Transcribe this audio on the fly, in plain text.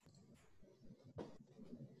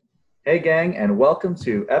Hey, gang, and welcome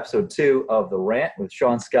to episode 2 of The Rant with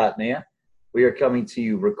Sean, Scott, and Ant. We are coming to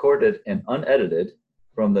you recorded and unedited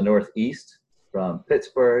from the Northeast, from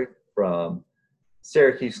Pittsburgh, from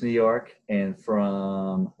Syracuse, New York, and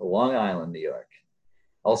from Long Island, New York.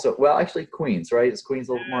 Also, well, actually, Queens, right? Is Queens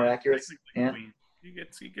a little more accurate? Technically Ant? Queen.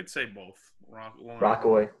 You could say both. Long Island,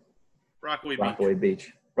 Rockaway, Rockaway Beach. Rockaway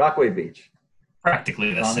Beach. Rockaway Beach.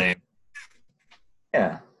 Practically the Sean? same.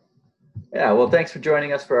 Yeah. Yeah, well, thanks for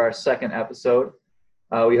joining us for our second episode.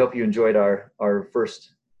 We hope you enjoyed our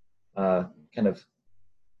first kind of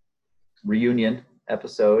reunion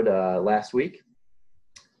episode last week.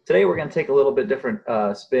 Today, we're going to take a little bit different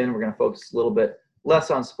spin. We're going to focus a little bit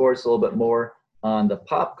less on sports, a little bit more on the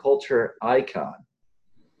pop culture icon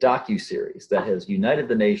docuseries that has united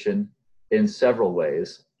the nation in several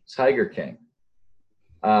ways, Tiger King.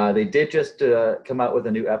 They did just come out with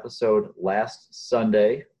a new episode last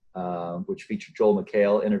Sunday, which featured Joel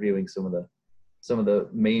McHale interviewing some of the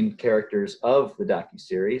main characters of the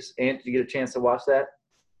docuseries. Ant, did you get a chance to watch that?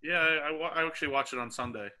 Yeah, I actually watched it on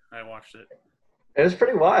Sunday. I watched it. It was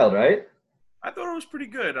pretty wild, right? I thought it was pretty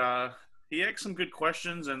good. He asked some good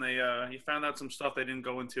questions, and he found out some stuff they didn't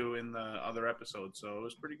go into in the other episodes, so it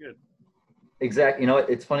was pretty good. Exactly. You know,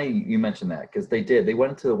 it's funny you mentioned that because they did. They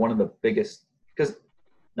went into one of the biggest – because,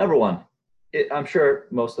 number one, I'm sure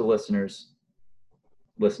most of the listeners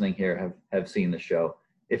listening here have seen the show.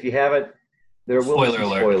 If you haven't, there will be some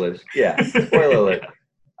spoilers. Yeah, spoiler alert.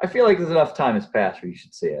 I feel like there's enough time has passed where you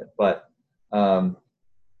should see it. But if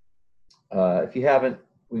you haven't,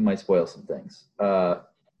 we might spoil some things.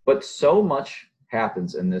 But so much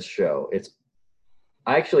happens in this show.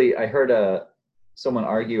 I heard someone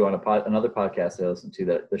argue on another podcast that I listened to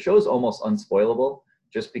that the show is almost unspoilable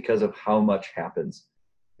just because of how much happens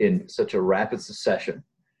in such a rapid succession.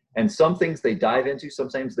 And some things they dive into, some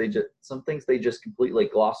things they just completely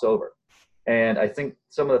gloss over. And I think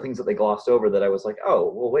some of the things that they glossed over that I was like,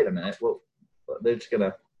 oh, well, wait a minute. Well, they're just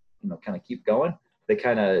gonna, kind of keep going. They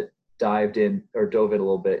kind of dove in a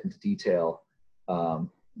little bit into detail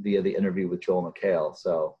via the interview with Joel McHale.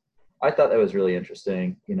 So I thought that was really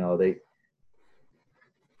interesting. The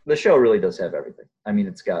show really does have everything. I mean,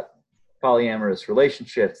 it's got polyamorous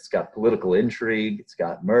relationships, it's got political intrigue, it's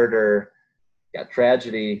got murder, got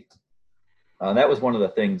tragedy. That was one of the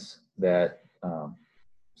things that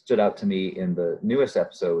stood out to me in the newest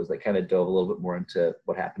episode was they kind of dove a little bit more into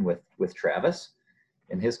what happened with Travis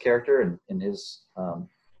and his character and his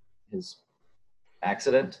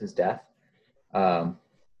accident, his death. And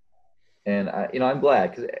I'm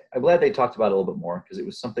glad they talked about it a little bit more because it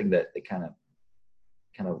was something that they kind of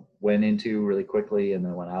went into really quickly and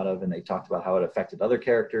then went out of, and they talked about how it affected other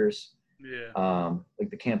characters. Yeah.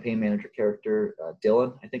 Like the campaign manager character,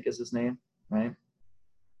 Dylan, I think is his name, right?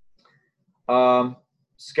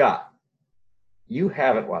 Scott, you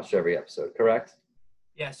haven't watched every episode, correct?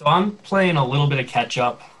 Yeah, so I'm playing a little bit of catch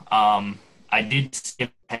up. I did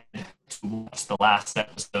skip ahead to watch the last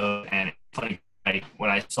episode, and it's funny,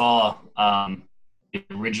 when I saw the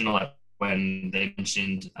original when they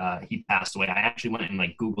mentioned he passed away, I actually went and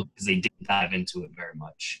Googled because they didn't dive into it very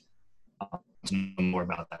much to know more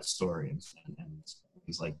about that story and things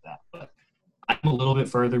like that. But I'm a little bit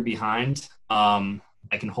further behind. I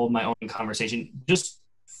can hold my own conversation just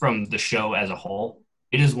from the show as a whole.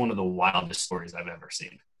 It is one of the wildest stories I've ever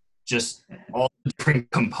seen. Just all the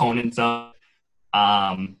different components of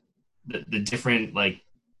the different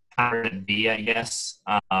power to be, I guess,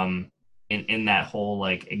 in that whole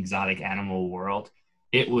exotic animal world.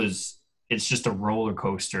 It's just a roller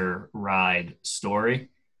coaster ride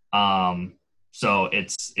story. So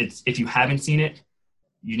it's if you haven't seen it,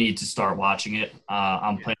 you need to start watching it.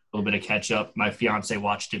 I'm playing a little bit of catch up. My fiance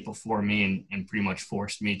watched it before me and pretty much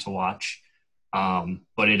forced me to watch.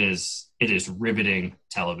 But it is riveting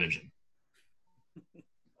television.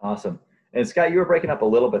 Awesome. And Scott, you were breaking up a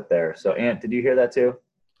little bit there. So Ant, did you hear that too?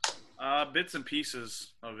 Bits and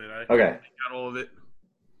pieces of it. I Okay. got all of it.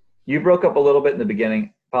 You broke up a little bit in the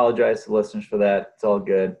beginning. Apologize to listeners for that. It's all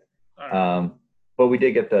good. All right. But we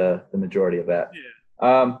did get the majority of that.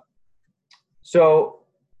 Yeah. So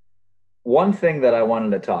one thing that I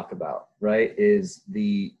wanted to talk about, right, is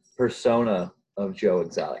the persona of Joe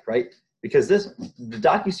Exotic, right? Because the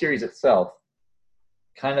docuseries itself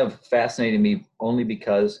kind of fascinated me only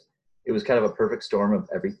because it was kind of a perfect storm of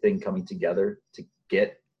everything coming together to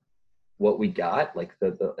get what we got, like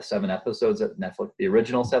the 7 episodes that Netflix, the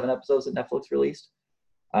original 7 episodes that Netflix released.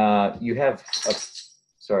 You have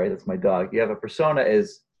sorry, that's my dog. You have a persona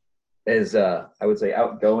as I would say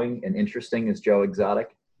outgoing and interesting as Joe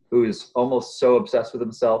Exotic, who is almost so obsessed with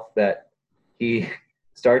himself that he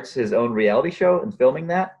starts his own reality show and filming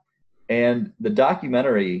that. And the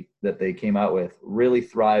documentary that they came out with really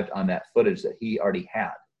thrived on that footage that he already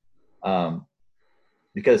had.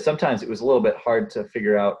 Because sometimes it was a little bit hard to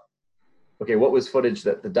figure out, okay, what was footage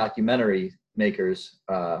that the documentary makers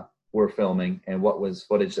were filming and what was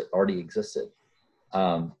footage that already existed.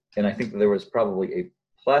 And I think that there was probably a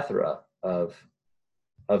plethora of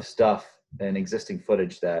stuff and existing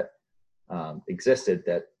footage that existed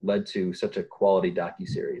that led to such a quality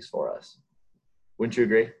docuseries for us. Wouldn't you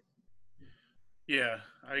agree? Yeah,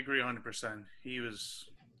 I agree 100%.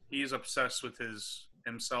 He's obsessed with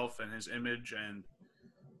himself and his image, and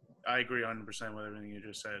I agree 100% with everything you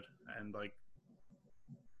just said, and like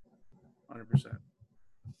 100%.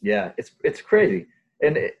 Yeah, it's crazy,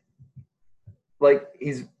 and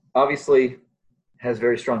he's obviously has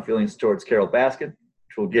very strong feelings towards Carol Baskin,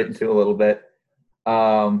 which we'll get into a little bit.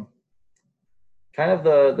 Kind of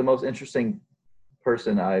the most interesting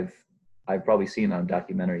person I've probably seen on a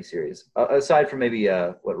documentary series, aside from maybe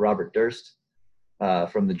Robert Durst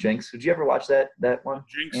from the Jinx. Did you ever watch that one?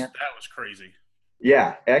 Jinx, yeah. That was crazy.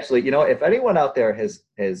 Yeah, actually, if anyone out there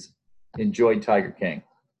has enjoyed Tiger King,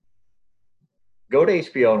 go to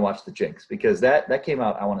HBO and watch the Jinx, because that came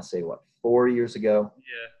out, I want to say, 4 years ago?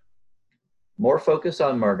 Yeah. More focus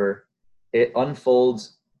on murder. It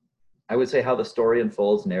unfolds, I would say how the story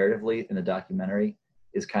unfolds narratively in a documentary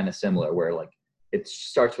is kind of similar, where it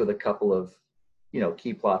starts with a couple of,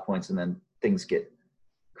 key plot points, and then things get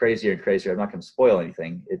crazier and crazier. I'm not going to spoil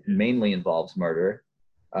anything. It mainly involves murder.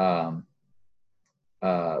 But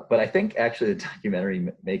I think actually the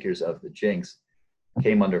documentary makers of the Jinx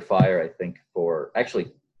came under fire, I think,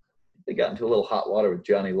 they got into a little hot water with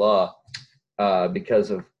Johnny Law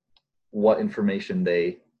because of what information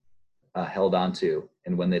they held onto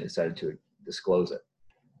and when they decided to disclose it.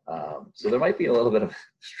 So there might be a little bit of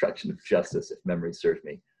obstruction of justice, if memory serves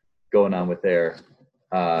me, going on with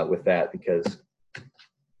that, because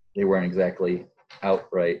they weren't exactly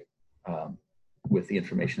outright with the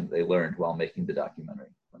information that they learned while making the documentary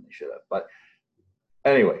when they should have. But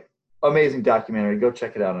anyway, amazing documentary. Go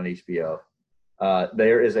check it out on HBO.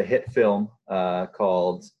 There is a hit film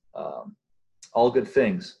called All Good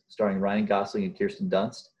Things, starring Ryan Gosling and Kirsten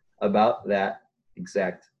Dunst, about that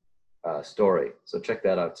exact story. So check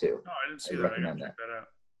that out too. Oh, I didn't see I that. recommend I gotta check that out.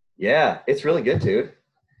 Yeah, it's really good, dude.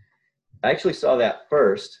 I actually saw that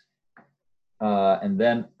first, and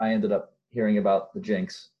then I ended up hearing about the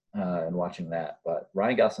Jinx and watching that. But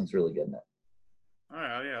Ryan Gosling's really good in it. All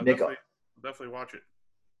right, yeah, I'll Nick, definitely watch it.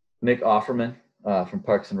 Nick Offerman from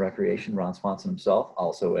Parks and Recreation, Ron Swanson himself,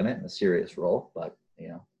 also in it in a serious role, but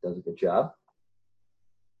does a good job.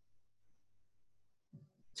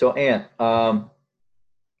 So, Ant,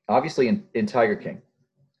 obviously in Tiger King,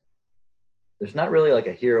 there's not really like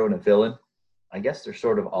a hero and a villain. I guess they're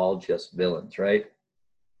sort of all just villains, right?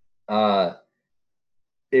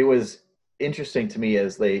 It was interesting to me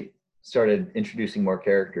as they started introducing more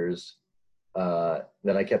characters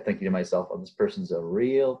that I kept thinking to myself, oh, this person's a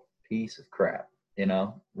real piece of crap,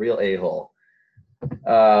 real a-hole.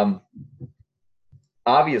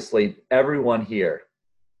 Obviously, everyone here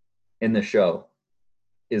in the show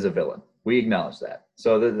is a villain. We acknowledge that.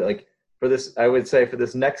 So, for this, I would say for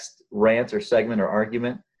this next rant or segment or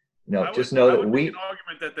argument, just know that make an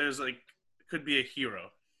argument that there's could be a hero.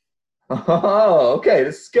 Oh, okay.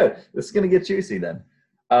 This is good. This is going to get juicy then.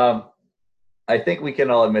 I think we can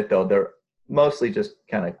all admit, though, they're mostly just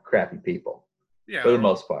kind of crappy people. Yeah, for the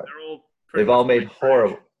most part. They've all made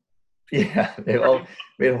horrible. Yeah, they've all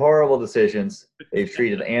made horrible decisions. They've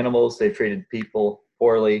treated animals. They've treated people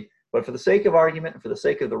poorly. But for the sake of argument and for the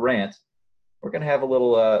sake of the rant, we're going to have a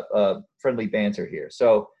little friendly banter here.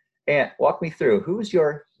 So, Ant, walk me through. Who's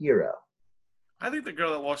your hero? I think the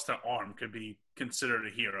girl that lost her arm could be considered a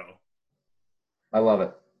hero. I love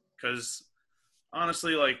it. Because,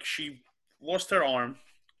 honestly, she lost her arm.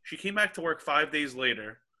 She came back to work 5 days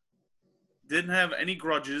later. Didn't have any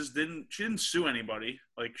grudges. She didn't sue anybody.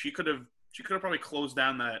 She could have probably closed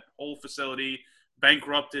down that whole facility,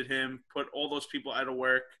 bankrupted him, put all those people out of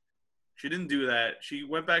work. She didn't do that. She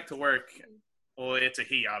went back to work. Well, it's a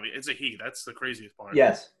he, obviously. It's a he. That's the craziest part.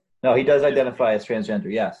 Yes. No, he does identify as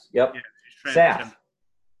transgender. Yes. Yep. Yeah, Saf.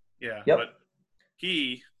 Yeah. Yep. But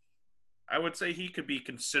I would say he could be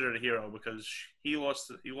considered a hero because he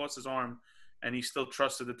lost his arm, and he still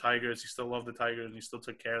trusted the Tigers. He still loved the Tigers, and he still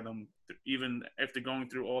took care of them, even after going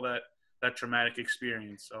through all that traumatic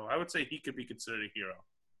experience. So I would say he could be considered a hero.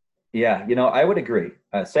 Yeah, I would agree.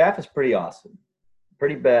 Saf is pretty awesome,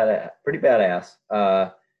 pretty badass.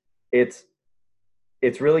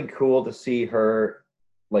 It's really cool to see her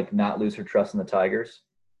not lose her trust in the Tigers.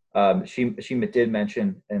 She did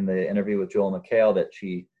mention in the interview with Joel McHale that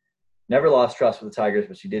she never lost trust with the Tigers,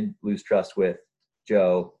 but she did lose trust with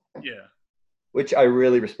Joe. Yeah. Which I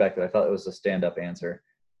really respected. I thought it was a stand-up answer.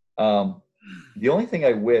 The only thing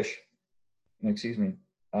I wish, excuse me,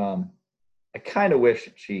 I kind of wish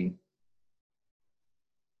she,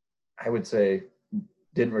 I would say,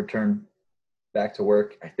 didn't return back to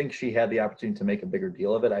work. I think she had the opportunity to make a bigger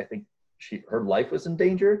deal of it. I think her life was in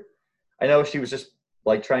danger. I know she was just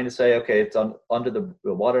like trying to say, okay, it's under the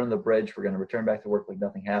water on the bridge. We're going to return back to work like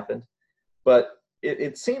nothing happened. But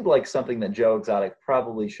it seemed like something that Joe Exotic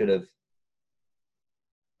probably should have,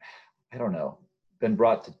 I don't know, been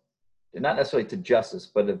brought to, not necessarily to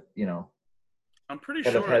justice, but, I'm pretty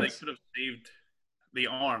sure they could have saved the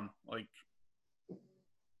arm,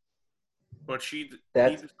 but he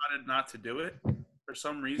decided not to do it for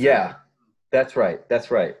some reason. Yeah, that's right. That's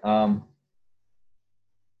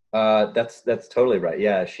totally right.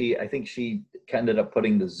 Yeah, I think she ended up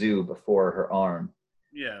putting the zoo before her arm.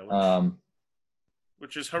 Yeah,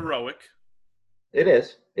 which is heroic. It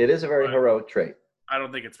is. It is a very heroic trait. I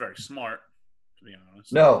don't think it's very smart, to be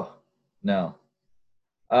honest. No.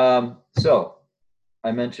 So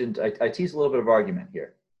I mentioned, I teased a little bit of argument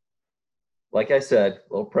here. Like I said,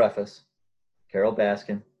 little preface, Carol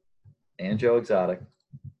Baskin and Joe Exotic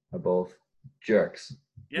are both jerks.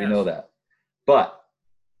 Yes. We know that. But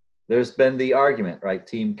there's been the argument, right?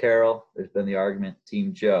 Team Carol, there's been the argument,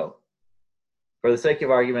 Team Joe. For the sake of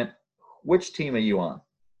argument, which team are you on?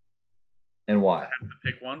 And why? I have to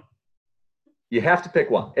pick one. You have to pick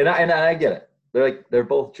one. And I get it. They're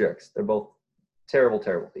both jerks. They're both terrible,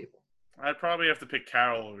 terrible people. I'd probably have to pick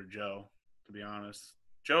Carol over Joe, to be honest.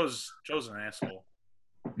 Joe's an asshole.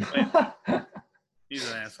 He's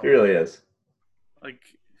an asshole. He really is.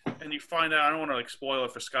 And you find out, I don't want to spoil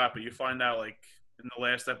it for Scott, but you find out in the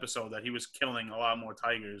last episode that he was killing a lot more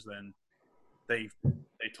tigers than they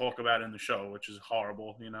talk about in the show, which is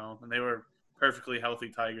horrible, And they were perfectly healthy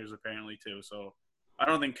tigers apparently too. So I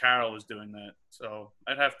don't think Carol is doing that. So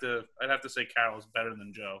I'd have to say Carol is better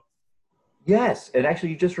than Joe. Yes, and actually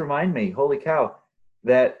you just remind me, holy cow,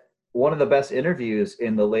 that one of the best interviews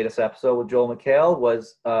in the latest episode with Joel McHale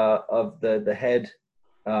was of the head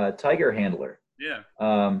tiger handler. Yeah.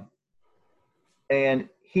 And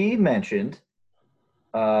he mentioned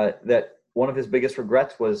that one of his biggest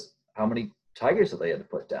regrets was how many tigers that they had to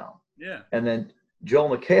put down. Yeah. And then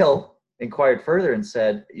Joel McHale inquired further and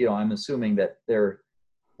said, I'm assuming that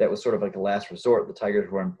that was sort of like a last resort. The tigers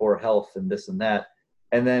were in poor health and this and that.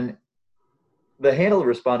 And then the handler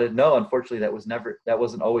responded, no, unfortunately, that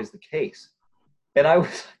wasn't always the case. And I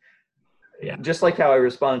was, just like how I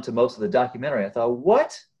responded to most of the documentary, I thought,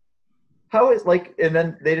 what? How is and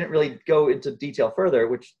then they didn't really go into detail further,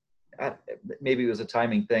 which maybe it was a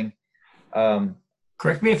timing thing.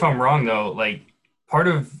 Correct me if I'm wrong, though. Part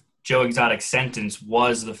of Joe Exotic's sentence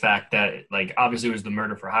was the fact that, obviously it was the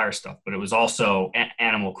murder for hire stuff, but it was also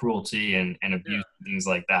animal cruelty and abuse and things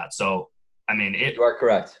like that. So, I mean, you are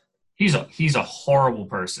correct. He's a horrible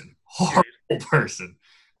person. And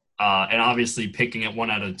obviously picking at 1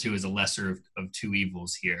 out of 2 is a lesser of two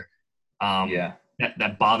evils here.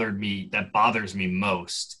 That bothers me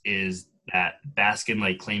most is that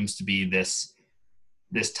Baskin claims to be this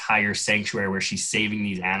tiger sanctuary where she's saving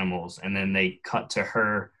these animals, and then they cut to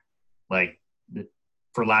her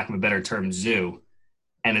for lack of a better term, zoo,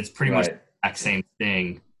 and it's pretty much the exact same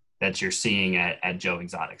thing that you're seeing at Joe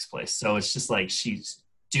Exotic's place. So it's just she's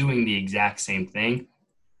doing the exact same thing,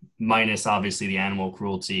 minus obviously the animal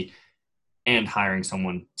cruelty and hiring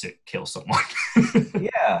someone to kill someone.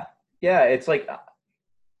 Yeah. It's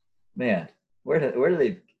man, where do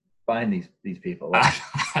they find these people?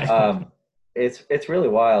 It's really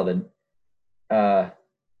wild. And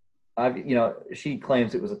she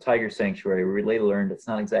claims it was a tiger sanctuary. We later learned it's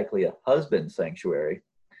not exactly a husband sanctuary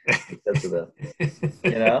because of the,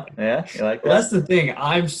 yeah. You like that? Well, that's the thing.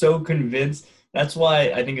 I'm so convinced. That's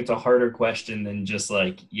why I think it's a harder question than just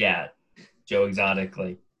Joe Exotic,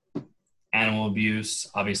 animal abuse,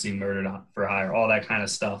 obviously murdered for hire, all that kind of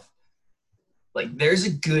stuff. There's a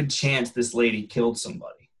good chance this lady killed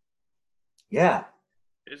somebody. Yeah.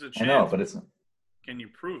 There's a chance. I know, but it's. Can you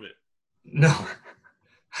prove it? No.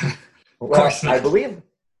 Well, I believe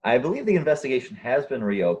the investigation has been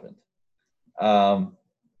reopened.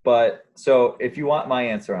 But so if you want my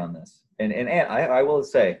answer on this, and I will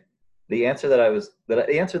say, the answer that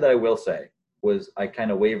I will say was I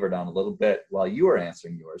kind of wavered on a little bit while you were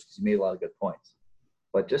answering yours because you made a lot of good points.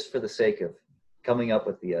 But just for the sake of coming up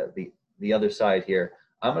with the other side here,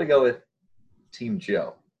 I'm going to go with Team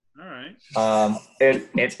Joe. All right.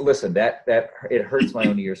 And listen, that it hurts my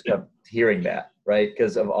own ears hearing that, right?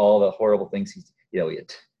 Because of all the horrible things he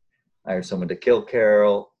had hire someone to kill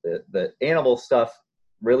Carol. The animal stuff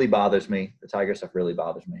really bothers me. The tiger stuff really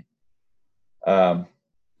bothers me.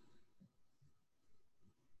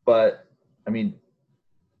 But I mean,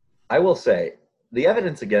 I will say the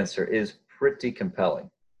evidence against her is pretty compelling.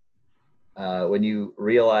 When you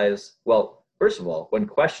realize, well, first of all, when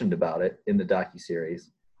questioned about it in the docuseries,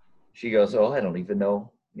 she goes, "Oh, I don't even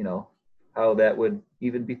know, how that would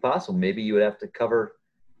even be possible. Maybe you would have to cover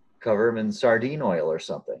him in sardine oil or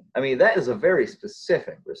something." I mean, that is a very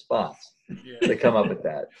specific response to come up with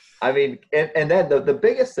that. I mean, and then the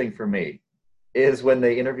biggest thing for me is when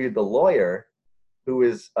they interviewed the lawyer who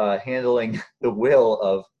is handling the will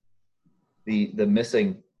of the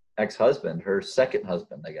missing ex-husband, her second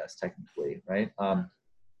husband, I guess, technically, right?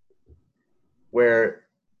 Where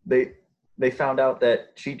they found out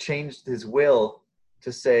that she changed his will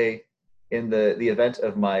to say, in the event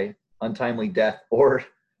of my untimely death or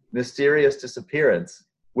mysterious disappearance,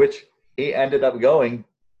 which he ended up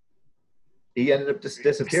just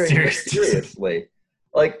disappearing mysteriously.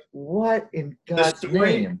 Like, what in God's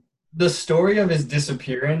name? The story of his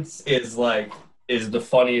disappearance is the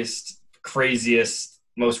funniest, craziest,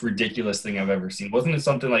 most ridiculous thing I've ever seen. Wasn't it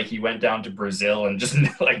something like he went down to Brazil and just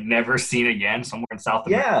never seen again, somewhere in South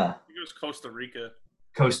America? Yeah, I think it was Costa Rica,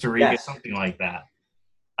 yes. Something like that.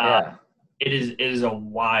 Yeah. It is a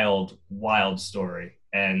wild, wild story,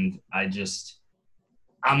 and I'm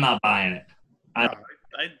not buying it.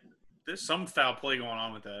 There's some foul play going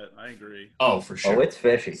on with that. I agree. Oh, for sure. Oh, it's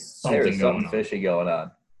fishy. Something fishy going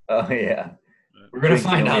on. Oh, yeah. We're going to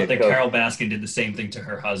find out that Carol Baskin did the same thing to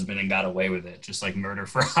her husband and got away with it. Just like murder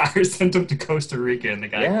for hire, sent him to Costa Rica, and the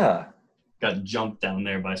guy got jumped down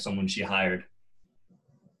there by someone she hired.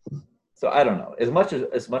 So I don't know. As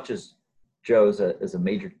much as Joe's is a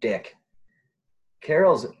major dick,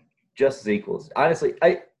 Carol's just as equal. Honestly,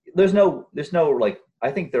 there's no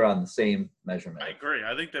I think they're on the same measurement. I agree.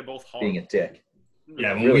 I think they're both horrible. Being a dick.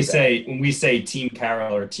 Yeah, when we say Team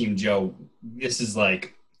Carol or Team Joe, this is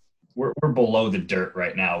like we're below the dirt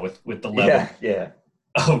right now with the level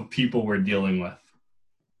of people we're dealing with.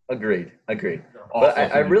 Agreed. But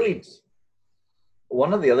I really,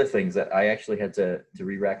 one of the other things that I actually had to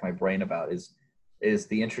re-rack my brain about is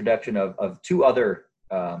the introduction of two other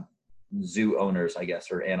zoo owners, I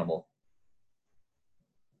guess, or animal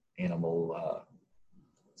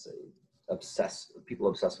people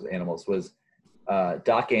obsessed with animals, was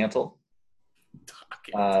Doc Antle,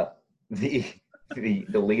 the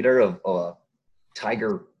leader of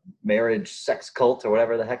tiger marriage sex cult or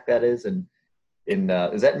whatever the heck that is, and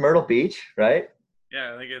is that Myrtle Beach, right?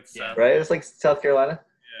 Yeah, I think it's right. It's like South Carolina.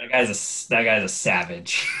 Yeah. That guy's a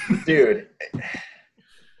savage, dude.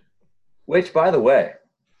 Which, by the way,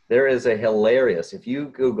 there is a hilarious. If you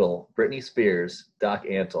Google Britney Spears Doc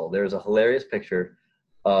Antle, there's a hilarious picture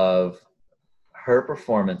of her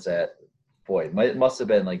performance at, it must have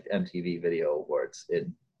been like MTV Video Awards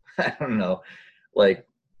in, I don't know, like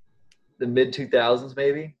the mid 2000s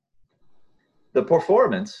maybe. The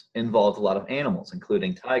performance involved a lot of animals,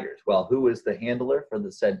 including tigers. Well, who was the handler for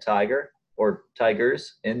the said tiger or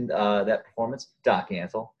tigers in that performance? Doc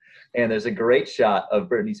Antle. And there's a great shot of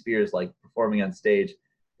Britney Spears like performing on stage,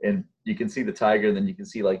 and you can see the tiger, and then you can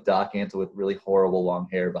see like Doc Antle with really horrible long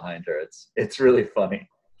hair behind her. It's really funny.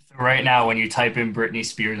 So right now, when you type in Britney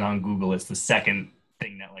Spears on Google, it's the second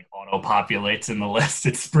thing that like auto populates in the list.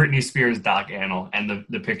 It's Britney Spears Doc Antle, and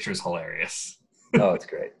the picture is hilarious. Oh, it's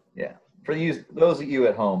great. Yeah. For those of you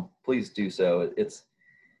at home, please do so. It's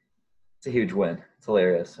a huge win. It's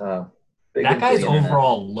hilarious. That guy's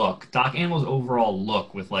overall look, Doc Antle's overall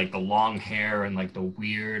look with like the long hair and like the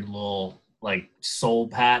weird little like soul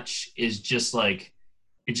patch is just like,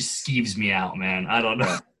 it just skeeves me out, man. I don't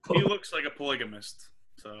know. He looks like a polygamist.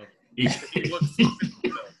 So he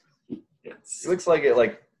looks like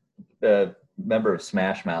a member of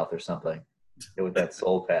Smash Mouth or something with that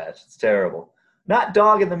soul patch. It's terrible. Not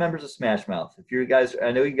dogging the members of Smash Mouth. If you guys,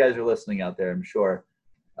 I know you guys are listening out there, I'm sure.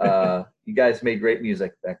 You guys made great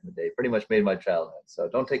music back in the day. Pretty much made my childhood. So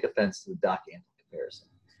don't take offense to the Doc Antle comparison.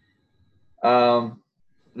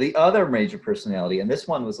 The other major personality, and this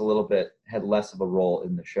one was had less of a role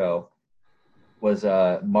in the show, was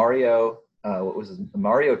Mario. What was his name?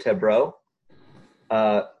 Mario Tebro,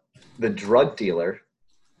 the drug dealer,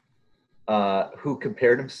 who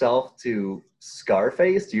compared himself to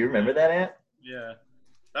Scarface. Do you remember that, Ant? Yeah,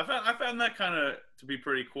 I found that kind of to be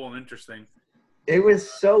pretty cool and interesting.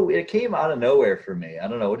 It came out of nowhere for me. I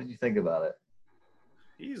don't know. What did you think about it?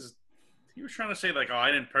 He was trying to say like, oh,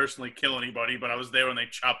 I didn't personally kill anybody, but I was there when they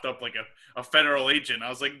chopped up like a federal agent. I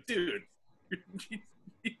was like, dude,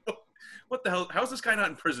 what the hell? How's this guy not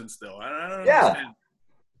in prison still? I don't understand.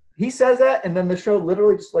 he says that, and then the show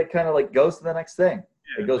literally just like kind of like goes to the next thing.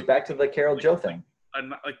 Yeah, It goes back to the Carol Joe thing.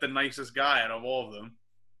 Like the nicest guy out of all of them,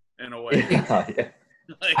 in a way. Yeah.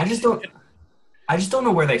 Like, I just don't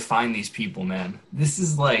know where they find these people, man. This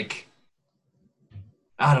is like,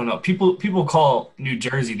 I don't know. People call New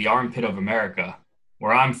Jersey the armpit of America,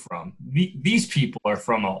 where I'm from. These people are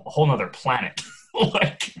from a whole nother planet.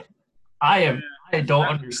 Like, I don't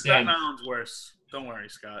understand. That sounds worse. Don't worry,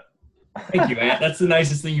 Scott. Thank you, man. That's the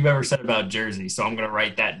nicest thing you've ever said about Jersey. So I'm gonna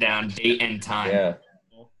write that down, date and time. Yeah.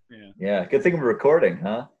 Yeah. Yeah. Good thing we're recording,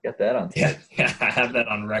 huh? Got that on tape. Yeah, I have that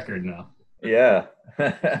on record now. Yeah.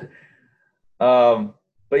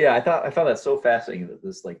 But yeah, I found that so fascinating that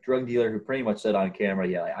this like drug dealer who pretty much said on camera,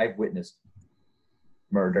 yeah, like, I've witnessed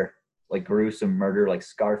murder, like gruesome murder, like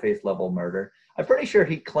Scarface level murder. I'm pretty sure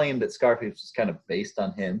he claimed that Scarface was kind of based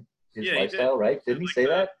on his lifestyle, right? Didn't he say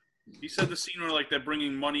that? He said the scene where like they're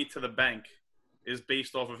bringing money to the bank is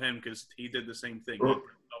based off of him because he did the same thing.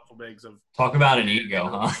 Duffel bags of Talk about an ego,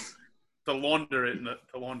 huh? to launder it.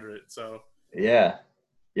 So Yeah.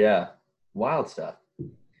 Wild stuff.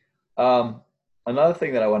 Another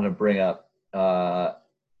thing that I wanted to bring up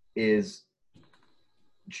is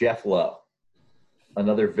Jeff Lowe,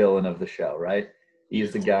 another villain of the show, right?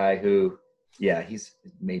 He's the guy who, he's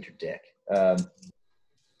major dick.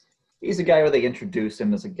 He's a guy where they introduce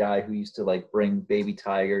him as a guy who used to like bring baby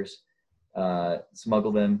tigers,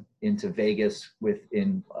 smuggle them into Vegas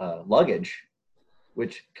in luggage.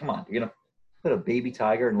 Which, come on, you're gonna put a baby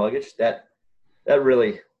tiger in luggage? That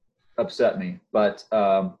really upset me. But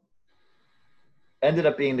ended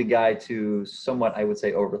up being the guy to somewhat, I would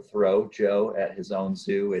say, overthrow Joe at his own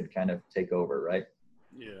zoo and kind of take over, right?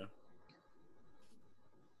 yeah.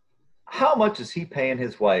 How much is he paying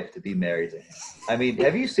his wife to be married to him? I mean,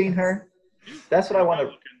 have you seen her? That's what I want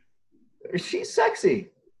to. She's sexy.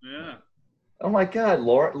 Yeah. Oh my God,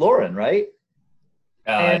 Lauren, right?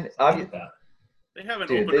 And they have an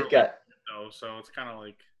dude, open they've got though, so it's kind of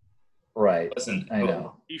like right. Listen, I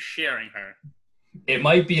know he's sharing her. it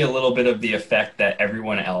might be a little bit of the effect that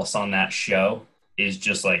everyone else on that show is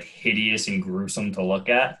just like hideous and gruesome to look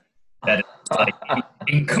at. That it's like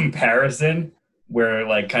in comparison, we're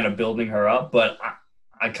like kind of building her up, but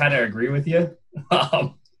I kind of agree with you.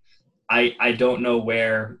 I don't know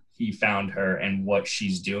where he found her and what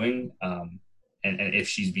she's doing, and if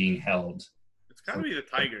she's being held. It's got to be the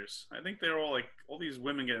tigers. I think they're all like all these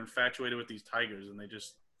women get infatuated with these tigers, and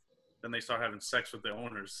then they start having sex with their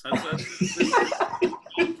owners. That's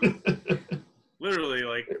literally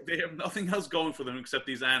like they have nothing else going for them except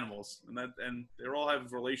these animals, and they all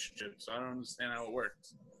have relationships. So I don't understand how it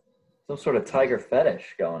works. some sort of tiger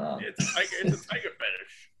fetish going on. It's a tiger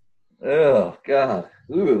fetish. Oh God.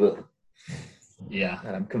 Ooh. Yeah.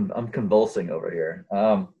 God, I'm convulsing over here.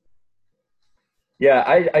 Yeah,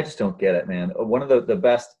 I just don't get it, man. One of the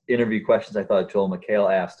best interview questions I thought Joel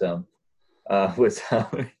McHale asked him was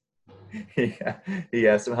how he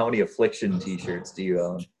asked him how many Affliction T-shirts do you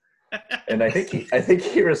own, and I think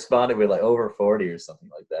he responded with like over 40 or something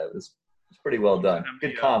like that. It was pretty well done.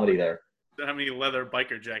 Good comedy there. How many leather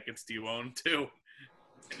biker jackets do you own too?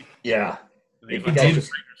 Yeah. The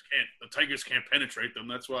tigers can't penetrate them.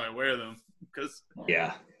 That's why I wear them. Because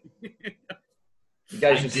yeah. The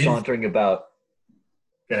guy's just sauntering about.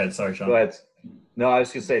 Go ahead, sorry, Sean. Go ahead. No, I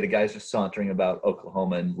was gonna say the guy's just sauntering about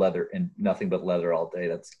Oklahoma and leather and nothing but leather all day.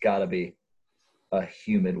 That's gotta be a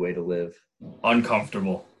humid way to live.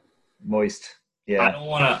 Uncomfortable. Moist. Yeah. I don't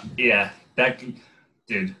wanna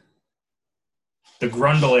dude. The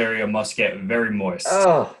Grundle area must get very moist.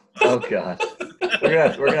 Oh God.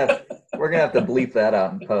 We're gonna have to bleep that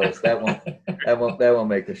out in post. That won't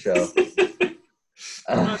make the show.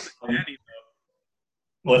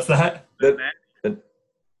 What's that?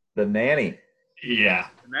 The nanny. Yeah.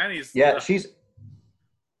 The nanny's. Yeah, she's.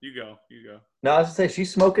 You go. No, I was gonna say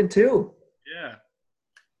she's smoking too. Yeah.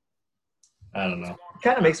 I don't know.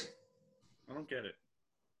 Kind of makes. I don't get it.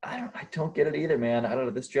 I don't get it either, man. I don't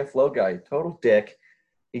know. This Jeff Lowe guy, total dick.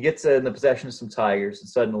 He gets in the possession of some tigers, and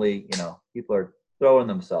suddenly, people are throwing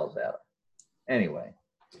themselves at him. Anyway.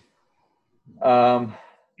 Yeah.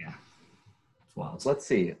 It's wild. Let's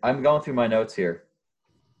see. I'm going through my notes here.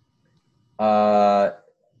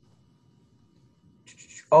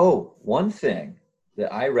 One thing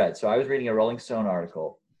that I read. So I was reading a Rolling Stone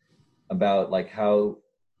article about like how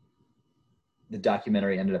the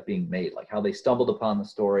documentary ended up being made, like how they stumbled upon the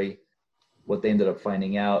story, what they ended up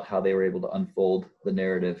finding out, how they were able to unfold the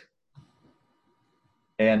narrative.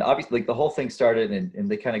 And obviously, like, the whole thing started, and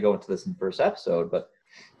they kind of go into this in the first episode, but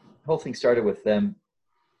the whole thing started with them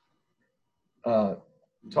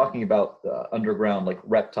talking about the underground, like,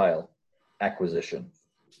 reptile acquisition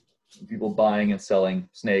people buying and selling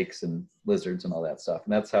snakes and lizards and all that stuff.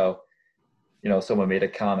 And that's how, someone made a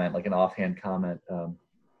comment, like an offhand comment.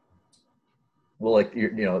 Well, like,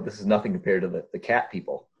 this is nothing compared to the cat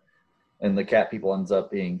people. And the cat people ends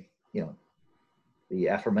up being, the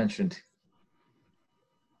aforementioned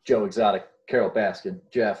Joe Exotic, Carol Baskin,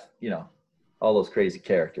 Jeff, all those crazy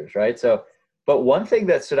characters, right? So, but one thing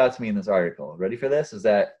that stood out to me in this article, ready for this, is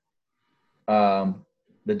that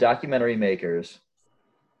the documentary makers,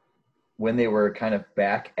 when they were kind of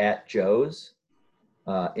back at Joe's,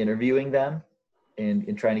 interviewing them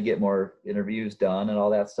and trying to get more interviews done and all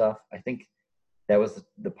that stuff, I think that was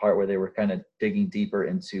the part where they were kind of digging deeper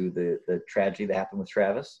into the tragedy that happened with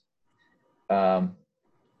Travis.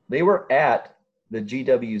 They were at the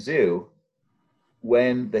GW Zoo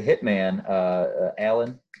when the hitman,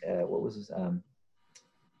 Alan, what was his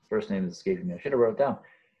first name is escaping me. I should have wrote it down.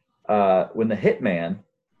 When the hitman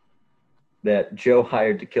that Joe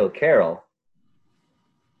hired to kill Carol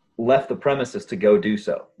left the premises to go do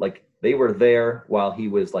so. Like, they were there while he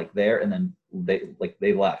was like there, and then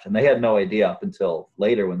they left, and they had no idea up until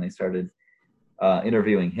later when they started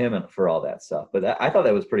interviewing him for all that stuff. But I thought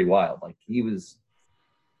that was pretty wild. Like, he was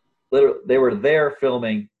literally, they were there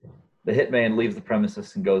filming. The hitman leaves the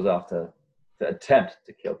premises and goes off to attempt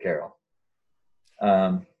to kill Carol.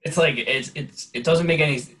 It's like it doesn't make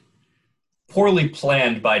any poorly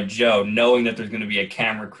planned by Joe, knowing that there's going to be a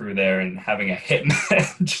camera crew there and having a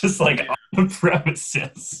hitman just like on the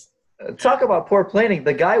premises. Talk about poor planning.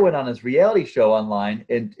 The guy went on his reality show online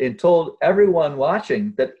and told everyone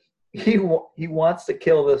watching that he wants to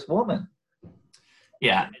kill this woman.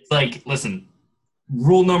 Yeah, it's like, listen,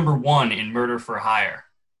 rule number 1 in murder for hire: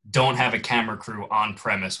 don't have a camera crew on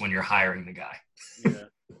premise when you're hiring the guy. Yeah.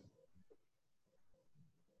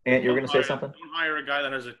 And you're going to say something? Don't hire a guy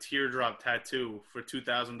that has a teardrop tattoo for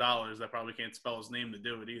 $2,000 that probably can't spell his name to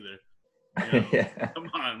do it either. Yeah. Come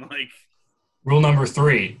on, like. Rule number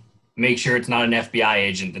 3: make sure it's not an FBI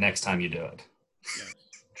agent the next time you do it. Yes.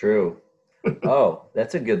 True. Oh,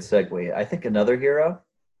 that's a good segue. I think another hero,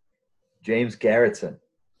 James Garretson,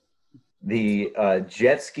 the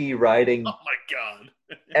jet ski riding. Oh my God.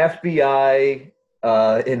 FBI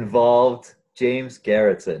involved James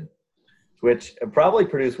Garretson, which probably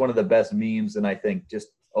produced one of the best memes and I think just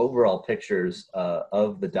overall pictures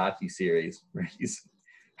of the docuseries, where he's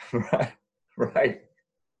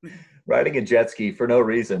riding a jet ski for no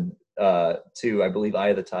reason to, I believe, Eye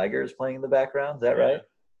of the Tiger is playing in the background. Is that right?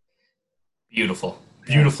 Beautiful.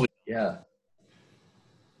 Beautifully. Yeah.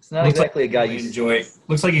 It's not exactly a guy you enjoy.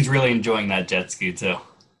 Looks like he's really enjoying that jet ski too.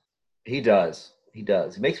 He does. He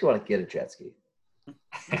makes me want to get a jet ski.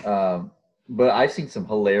 But I've seen some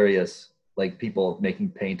hilarious, like, people making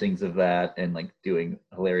paintings of that and like doing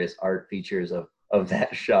hilarious art features of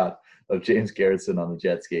that shot of James Garretson on the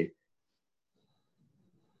jet ski.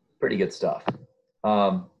 Pretty good stuff.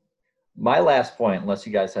 My last point, unless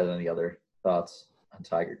you guys had any other thoughts on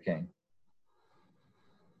Tiger King.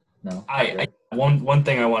 No. One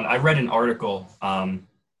thing I read an article.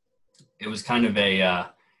 It was kind of an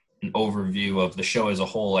overview of the show as a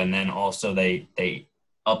whole, and then also they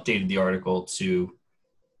updated the article to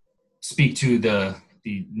speak to the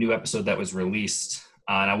new episode that was released.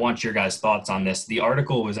 And I want your guys' thoughts on this. The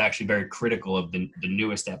article was actually very critical of the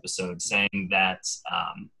newest episode, saying that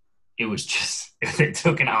it was just, they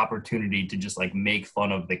took an opportunity to just like make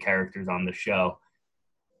fun of the characters on the show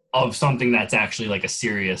of something that's actually like a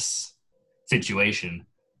serious situation.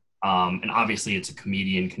 And obviously it's a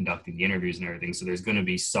comedian conducting the interviews and everything, so there's going to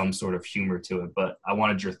be some sort of humor to it. But I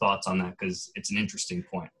wanted your thoughts on that because it's an interesting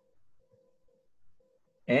point.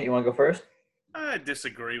 Ant, you want to go first? I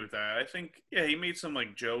disagree with that. I think, he made some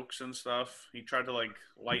like jokes and stuff. He tried to like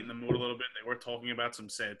lighten the mood a little bit. They were talking about some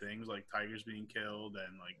sad things like tigers being killed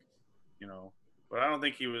and like, but I don't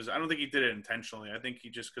think he did it intentionally. I think he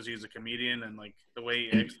just, because he's a comedian and like the way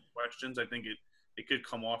he asks questions, I think it could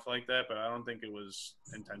come off like that, but I don't think it was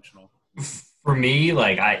intentional. For me,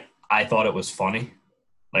 like I thought it was funny.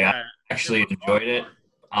 Like I actually enjoyed it.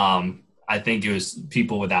 I think it was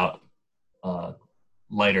people without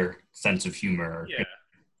lighter sense of humor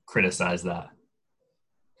criticize that.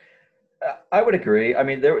 I would agree. I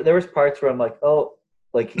mean, there was parts where I'm like, oh,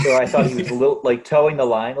 like, I thought he was a little like towing the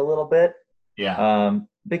line a little bit. Yeah.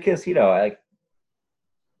 Because I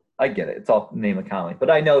get it. It's all name of comedy,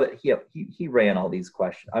 but I know that he ran all these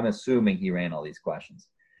questions. I'm assuming he ran all these questions.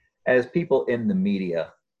 As people in the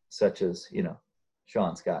media, such as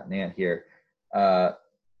Sean, Scott, and Ant here,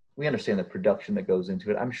 we understand the production that goes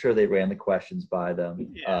into it. I'm sure they ran the questions by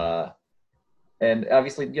them. Yeah. And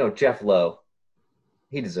obviously, Jeff Lowe,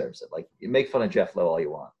 he deserves it. Like, you make fun of Jeff Lowe all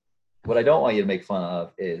you want. what I don't want you to make fun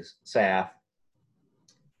of is Saf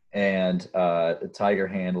and the Tiger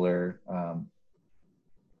handler,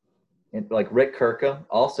 and like Rick Kirkham.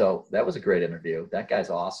 Also, that was a great interview. That guy's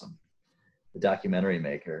awesome. The documentary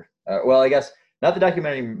maker. Well, I guess not the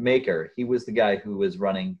documentary maker. He was the guy who was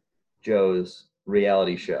running Joe's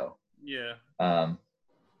reality show. Yeah.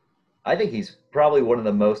 I think he's probably one of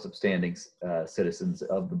the most upstanding citizens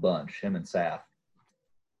of the bunch, him and Saf.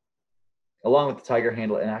 Along with the Tiger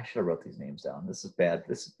handler, and I should have wrote these names down. This is bad.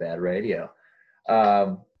 This is bad radio.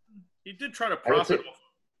 He did try to profit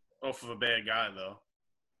off of a bad guy, though.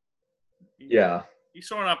 He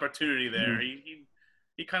saw an opportunity there. Mm-hmm.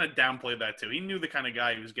 He kind of downplayed that too. He knew the kind of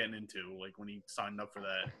guy he was getting into, like when he signed up for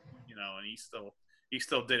that, and he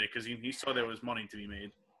still did it because he saw there was money to be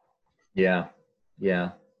made. Yeah,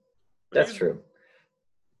 that's true.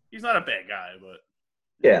 He's not a bad guy, but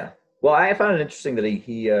yeah. Well, I found it interesting that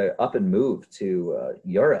he up and moved to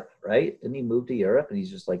Europe, right? Didn't he move to Europe and he's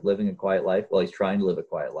just like living a quiet life? Well, he's trying to live a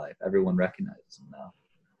quiet life. Everyone recognizes him now.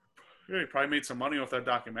 Yeah, he probably made some money off that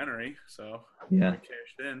documentary, so yeah,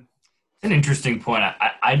 cashed in. An interesting point.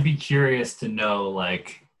 I'd be curious to know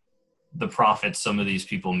like the profits some of these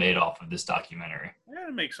people made off of this documentary. Yeah,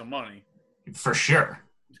 to make some money. For sure.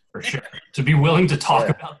 To be willing to talk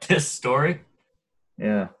about this story.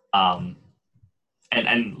 Yeah.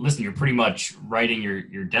 And listen, you're pretty much writing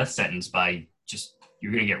your death sentence by just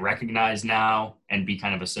you're going to get recognized now and be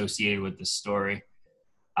kind of associated with this story.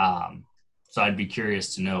 So I'd be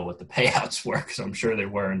curious to know what the payouts were because I'm sure they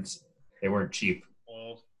weren't cheap.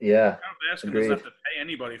 Well, yeah, Baskin doesn't have to pay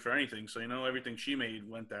anybody for anything, so everything she made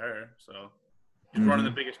went to her. So she's running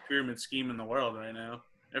the biggest pyramid scheme in the world right now.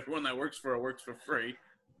 Everyone that works for her works for free.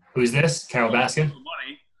 Who's this? Carol Baskin?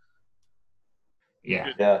 Money. Yeah.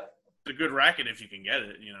 It's a good racket if you can get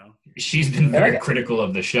it, She's been very critical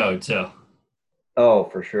of the show, too. Oh,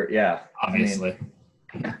 for sure. Yeah. Obviously.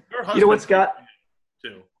 You know what, Scott?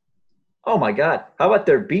 Too. Oh, my God. How about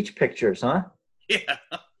their beach pictures, huh? Yeah.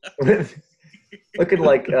 Looking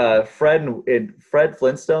like Fred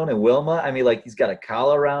Flintstone and Wilma. I mean, like he's got a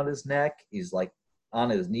collar around his neck. He's like on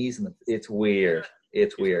his knees. It's weird.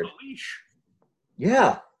 It's weird. On a leash.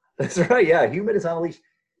 Yeah. That's right. Yeah. Human is on a leash.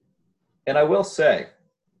 And I will say,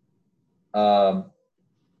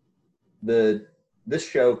 this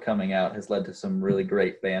show coming out has led to some really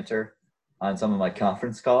great banter on some of my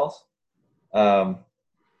conference calls. It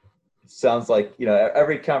sounds like,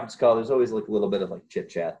 every conference call, there's always like a little bit of like chit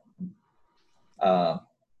chat. And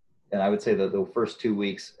I would say that the first 2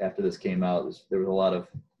 weeks after this came out, there was a lot of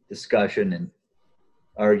discussion and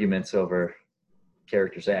arguments over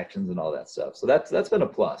characters' actions and all that stuff. So that's been a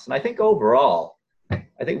plus. And I think overall,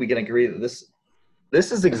 we can agree that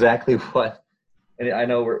this is exactly what. And I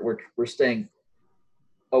know we're staying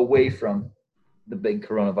away from the big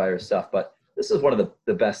coronavirus stuff, but this is one of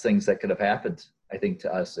the best things that could have happened, I think,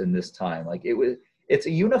 to us in this time. Like it's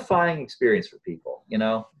a unifying experience for people.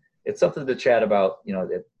 It's something to chat about.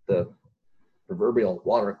 The proverbial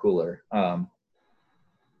water cooler.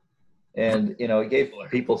 And it gave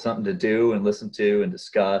people something to do and listen to and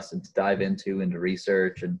discuss and to dive into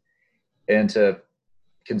research and to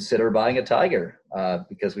consider buying a tiger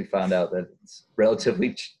because we found out that it's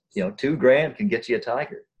relatively $2,000 can get you a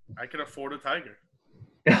tiger. I could afford a tiger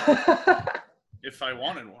if I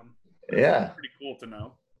wanted one. That's pretty cool to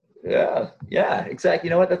know. Yeah, exactly.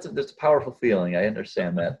 You know what? That's a powerful feeling. I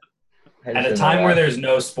understand that. At a time where there's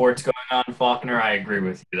no sports going on, Faulkner, I agree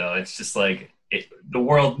with you though. It's just like the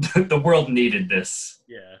world needed this.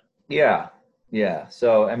 Yeah.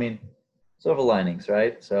 So I mean, silver linings,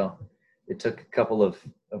 right? So it took a couple of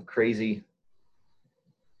crazy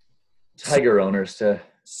tiger owners to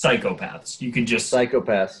psychopaths. You can just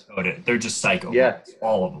psychopaths. They're just psychopaths. Yeah,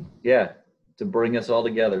 all of them. Yeah, to bring us all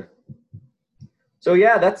together. So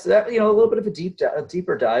yeah, that's that. A little bit of a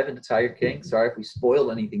deeper dive into Tiger King. Sorry if we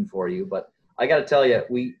spoiled anything for you, but I got to tell you,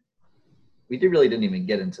 we really didn't even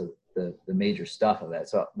get into the major stuff of that.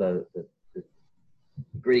 So the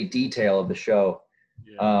great detail of the show.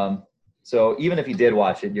 Yeah. So even if you did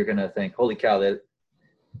watch it, you're gonna think, "Holy cow! That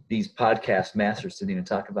these podcast masters didn't even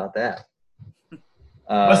talk about that."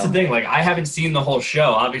 That's the thing. Like, I haven't seen the whole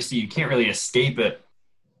show. Obviously, you can't really escape it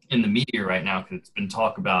in the media right now because it's been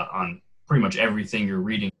talked about on pretty much everything you're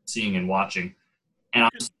reading, seeing, and watching. And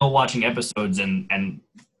I'm still watching episodes, and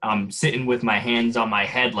I'm sitting with my hands on my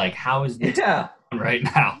head, like, how is this on right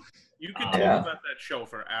now? You can talk about that show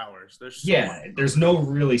for hours. There's no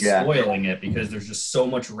really spoiling it because there's just so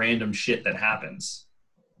much random shit that happens.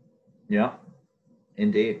 Yeah,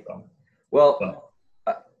 indeed. Well,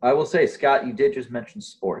 I will say, Scott, you did just mention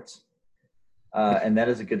sports. And that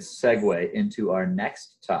is a good segue into our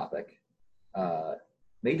next topic,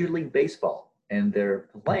 Major League Baseball and their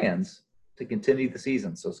plans to continue the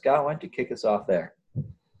season. So, Scott, why don't you kick us off there?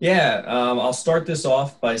 Yeah, I'll start this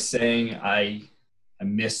off by saying I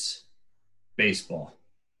miss baseball.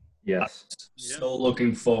 Yes. So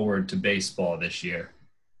looking forward to baseball this year.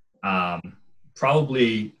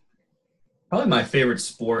 Probably my favorite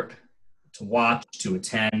sport to watch, to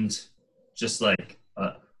attend, just like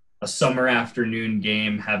a summer afternoon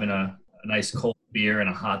game, having a nice cold beer and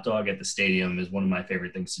a hot dog at the stadium is one of my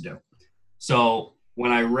favorite things to do. So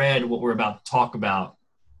when I read what we're about to talk about,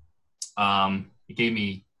 it gave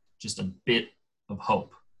me just a bit of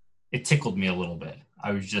hope. It tickled me a little bit.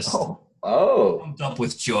 I was just pumped up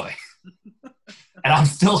with joy. And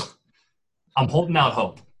I'm holding out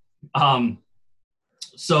hope.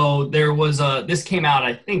 So there was this came out,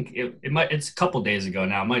 I think it's a couple days ago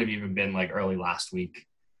now. It might have even been like early last week.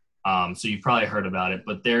 So you've probably heard about it,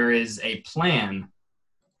 but there is a plan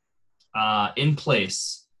in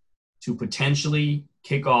place to potentially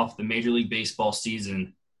kick off the Major League Baseball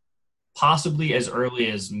season possibly as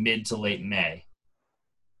early as mid to late May.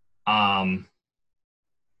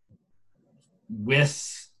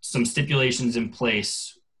 With some stipulations in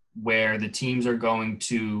place where the teams are going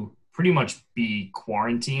to pretty much be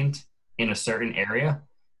quarantined in a certain area.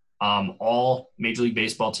 All Major League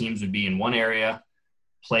Baseball teams would be in one area,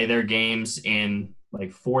 play their games in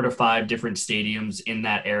like 4 to 5 different stadiums in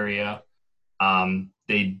that area.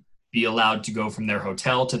 They'd be allowed to go from their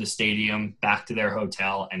hotel to the stadium, back to their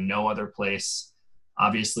hotel, and no other place.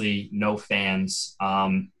 Obviously, no fans.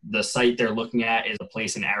 The site they're looking at is a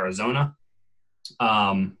place in Arizona.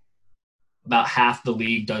 About half the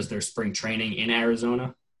league does their spring training in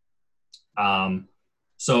Arizona.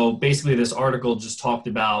 So basically this article just talked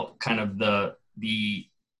about kind of the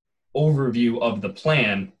overview of the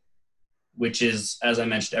plan, which is, as I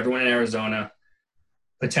mentioned, everyone in Arizona,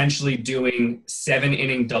 potentially doing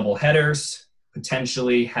 7-inning doubleheaders,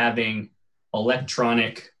 potentially having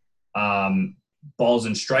electronic balls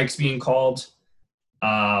and strikes being called,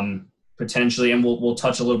 potentially, and we'll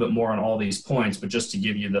touch a little bit more on all these points, but just to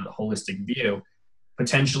give you the holistic view,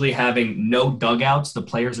 potentially having no dugouts. The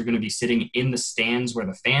players are going to be sitting in the stands where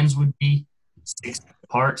the fans would be, 6 feet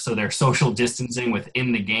apart, so they're social distancing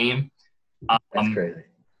within the game. That's crazy.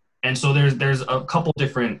 And so there's a couple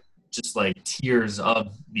different just like tiers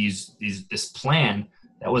of this plan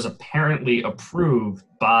that was apparently approved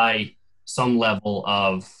by some level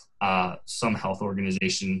of some health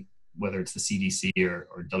organization, whether it's the CDC or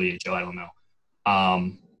WHO, I don't know.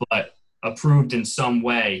 But approved in some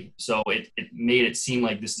way. So it made it seem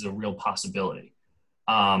like this is a real possibility.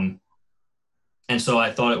 And so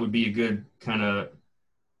I thought it would be a good kind of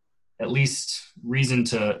at least reason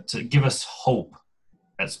to give us hope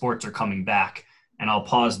that sports are coming back. And I'll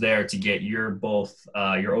pause there to get your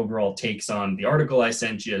overall takes on the article I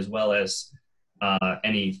sent you, as well as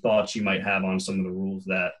any thoughts you might have on some of the rules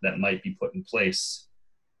that might be put in place.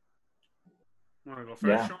 Want to go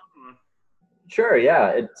first, Sean? Sure,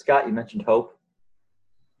 yeah. Scott, you mentioned hope.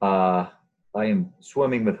 I am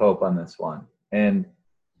swimming with hope on this one. And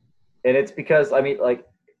it's because, I mean, like,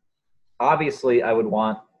 obviously I would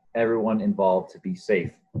want everyone involved to be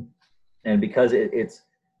safe. And because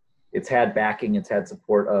it's had backing, it's had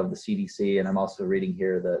support of the CDC, and I'm also reading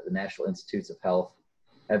here the National Institutes of Health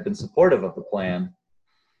have been supportive of the plan.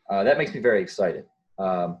 That makes me very excited.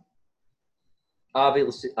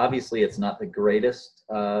 Obviously, it's not the greatest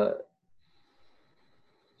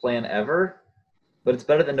plan ever, but it's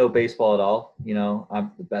better than no baseball at all. You know,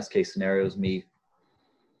 the best case scenario is me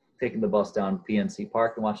taking the bus down PNC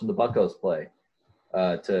Park and watching the Buccos play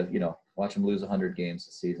to watch them lose 100 games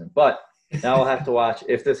this season. But now I'll have to watch,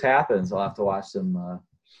 if this happens, I'll have to watch them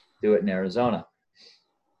do it in Arizona.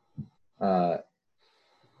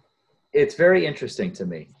 It's very interesting to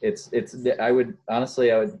me. It's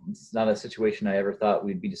not a situation I ever thought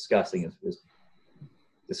we'd be discussing is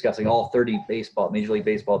discussing all 30 Major League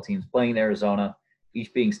Baseball teams playing in Arizona,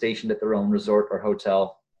 each being stationed at their own resort or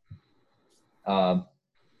hotel.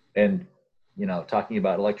 And talking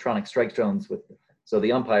about electronic strike zones so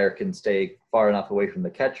the umpire can stay far enough away from the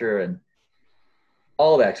catcher and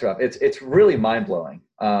all that stuff. It's really mind-blowing.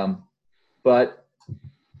 But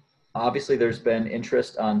obviously there's been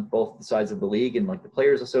interest on both sides of the league and like the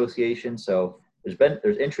Players Association. So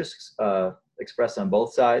there's interest expressed on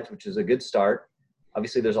both sides, which is a good start.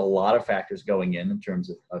 Obviously there's a lot of factors going in terms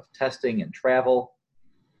of testing and travel.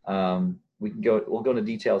 We'll go into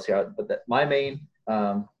details here, but my main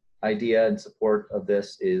idea and support of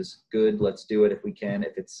this is good. Let's do it if we can,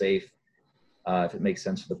 if it's safe, if it makes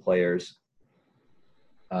sense for the players.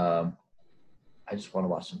 I just want to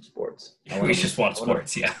watch some sports. We just want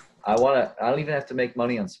sports, yeah. I don't even have to make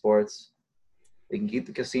money on sports. They can keep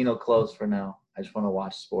the casino closed for now. I just want to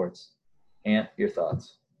watch sports. Ant, your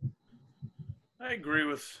thoughts? I agree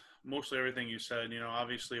with mostly everything you said.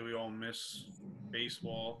 Obviously we all miss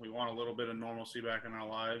baseball. We want a little bit of normalcy back in our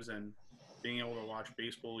lives, and being able to watch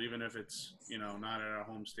baseball, even if it's, not at our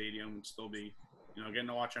home stadium, would still be, getting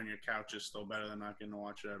to watch on your couch is still better than not getting to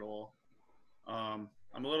watch it at all.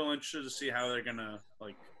 I'm a little interested to see how they're going to,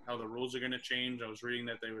 how the rules are going to change. I was reading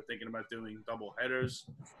that they were thinking about doing double headers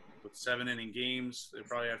with 7-inning games. They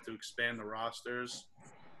probably have to expand the rosters,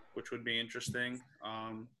 which would be interesting.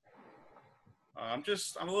 I'm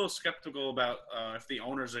a little skeptical about if the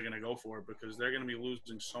owners are going to go for it, because they're going to be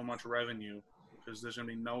losing so much revenue because there's going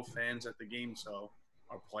to be no fans at the game. So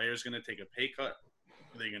are players going to take a pay cut?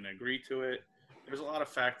 Are they going to agree to it? There's a lot of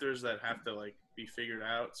factors that have to be figured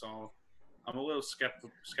out. So I'm a little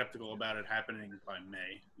skeptical about it happening by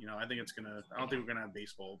May. I think I don't think we're gonna have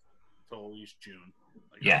baseball until at least June.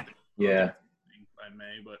 Yeah. By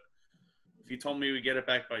May, but if you told me we get it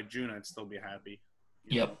back by June, I'd still be happy.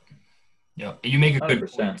 Yep. You make a good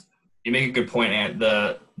 100%. point. You make a good point, and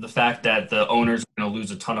the fact that the owners are going to lose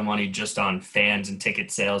a ton of money just on fans and ticket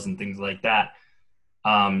sales and things like that.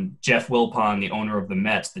 Jeff Wilpon, the owner of the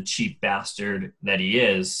Mets, the cheap bastard that he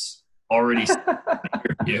is, already said in an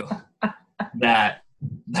interview that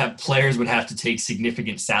players would have to take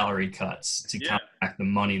significant salary cuts to counteract the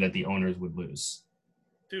money that the owners would lose.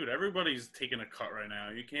 Dude, everybody's taking a cut right now.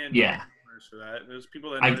 You can't for that. There's people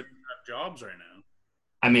that don't have jobs right now.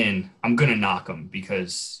 I mean, I'm gonna knock him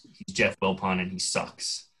because he's Jeff Wilpon and he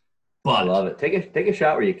sucks. But I love it. Take a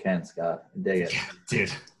shot where you can, Scott. Dig it. Yeah,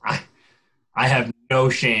 dude. I have no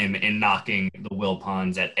shame in knocking the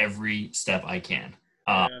Wilpons at every step I can.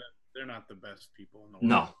 They're not the best people in the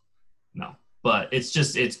world. No. But it's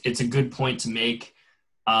a good point to make.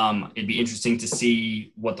 It'd be interesting to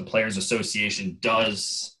see what the Players Association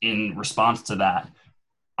does in response to that.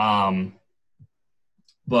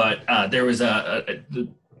 But there was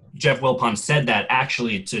Jeff Wilpon said that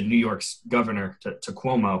actually to New York's governor, to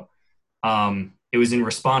Cuomo. It was in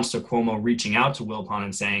response to Cuomo reaching out to Wilpon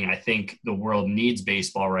and saying, I think the world needs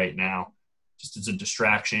baseball right now, just as a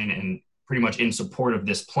distraction and pretty much in support of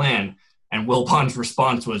this plan. And Wilpon's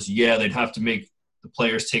response was, yeah, they'd have to make the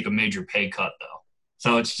players take a major pay cut, though.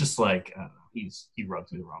 So it's just he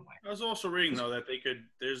rubs me the wrong way. I was also reading, though, that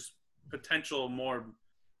there's potential more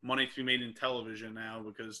money to be made in television now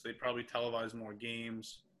because they probably televise more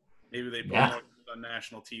games. Maybe they put more on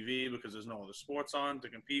national TV because there's no other sports on to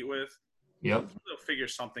compete with. Yep. They'll figure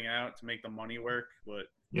something out to make the money work, but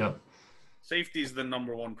safety is the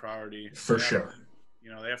number one priority. For sure.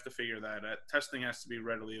 They have to figure that out. Testing has to be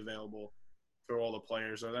readily available for all the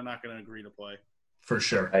players, or they're not going to agree to play. For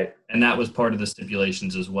sure. Right. And that was part of the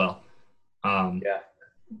stipulations as well.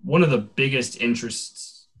 One of the biggest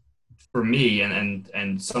interests for me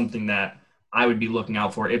and something that I would be looking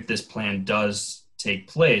out for if this plan does take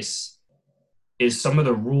place is some of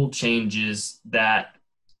the rule changes that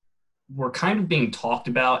were kind of being talked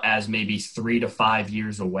about as maybe 3 to 5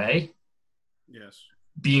 years away. Yes.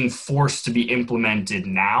 Being forced to be implemented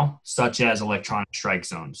now, such as electronic strike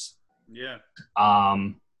zones. Yeah.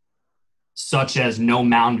 Such as no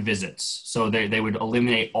mound visits. So they would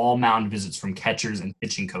eliminate all mound visits from catchers and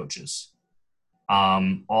pitching coaches.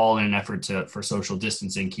 All in an effort for social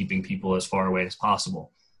distancing, keeping people as far away as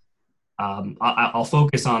possible. I'll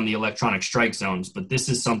focus on the electronic strike zones, but this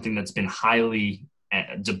is something that's been highly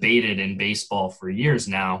debated in baseball for years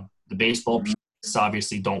now. The baseball purists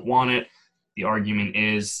obviously don't want it. The argument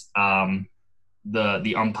is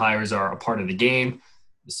the umpires are a part of the game.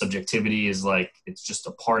 The subjectivity is it's just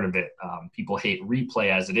a part of it. People hate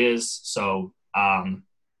replay as it is. So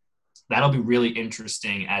that'll be really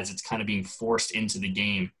interesting as it's kind of being forced into the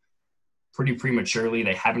game pretty prematurely.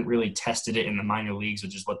 They haven't really tested it in the minor leagues,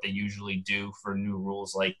 which is what they usually do for new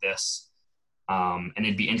rules like this. And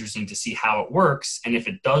it'd be interesting to see how it works. And if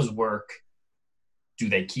it does work, do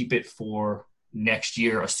they keep it for next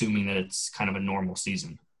year, assuming that it's kind of a normal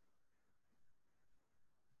season?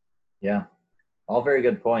 Yeah, all very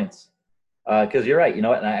good points. Because you're right, and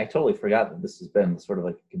I totally forgot that this has been sort of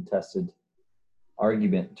a contested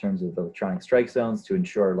argument in terms of electronic strike zones to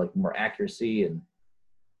ensure more accuracy and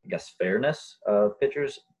I guess fairness of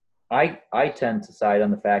pitchers. I tend to side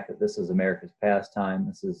on the fact that this is America's pastime.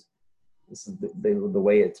 This is the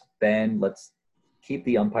way it's been. Let's keep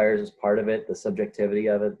the umpires as part of it, the subjectivity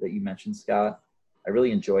of it that you mentioned, Scott. I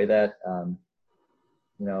really enjoy that.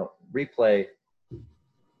 Replay.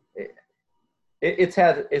 It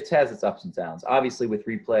has its ups and downs. Obviously, with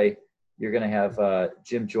replay, you're going to have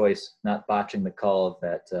Jim Joyce not botching the call of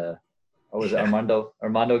that. What was it? Armando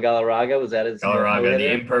Galarraga? Was that his? Galarraga,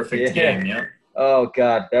 the imperfect game. Yeah. Oh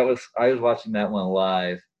God, I was watching that one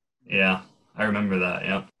live. Yeah, I remember that.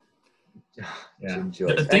 Yeah. Yeah. Jim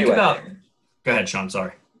Joyce. Think about. Go ahead, Sean.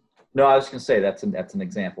 Sorry. No, I was going to say that's an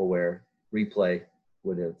example where replay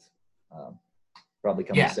would have probably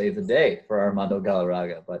come to save the day for Armando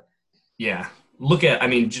Galarraga, but yeah,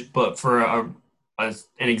 but for an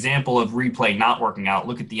example of replay not working out,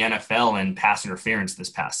 look at the NFL and pass interference this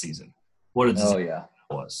past season. What a disaster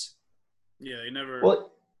it was. Yeah, they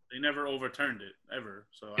never overturned it ever.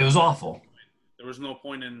 So it was awful. There was no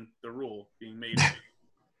point in the rule being made.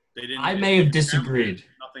 They didn't. I may have disagreed.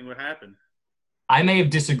 Nothing would happen. I may have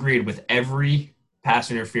disagreed with every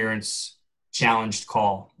pass interference challenged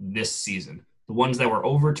call this season. The ones that were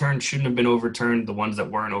overturned shouldn't have been overturned. The ones that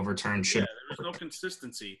weren't overturned should. Yeah, there was no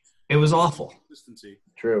consistency. It was awful. Consistency.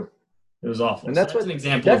 True. It was awful. And that's an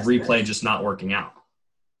example of replay just not working out.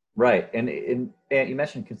 Right. And you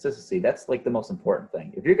mentioned consistency. That's like the most important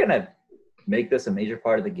thing. If you're going to make this a major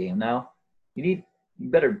part of the game now, you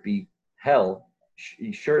better be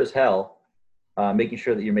sure as hell, making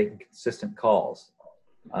sure that you're making consistent calls.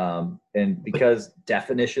 And because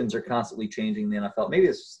definitions are constantly changing in the NFL, maybe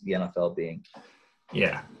it's just the NFL being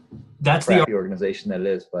that's the organization that it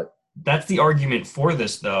is, but that's the argument for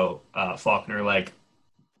this though, Faulkner. Like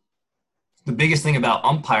the biggest thing about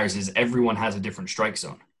umpires is everyone has a different strike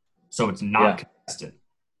zone, so it's not consistent.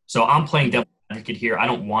 So I'm playing devil's advocate here. I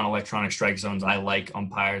don't want electronic strike zones. I like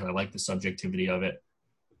umpires. I like the subjectivity of it,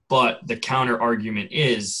 but the counter argument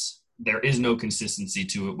is there is no consistency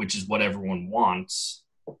to it, which is what everyone wants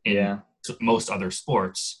in most other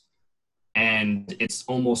sports. And it's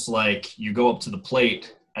almost like you go up to the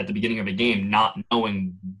plate at the beginning of a game not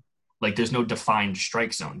knowing, like there's no defined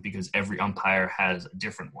strike zone because every umpire has a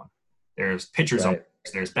different one. There's pitchers umpires,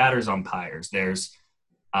 there's batters umpires, there's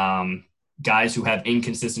guys who have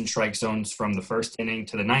inconsistent strike zones from the first inning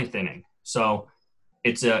to the ninth inning. So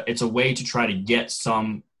it's a way to try to get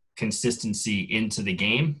some consistency into the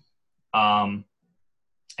game. And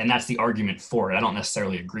that's the argument for it. I don't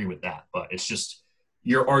necessarily agree with that, but it's just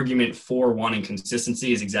your argument for wanting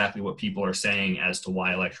consistency is exactly what people are saying as to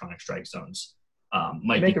why electronic strike zones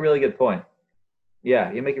might make a really good point.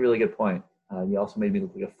 Yeah, you make a really good point. You also made me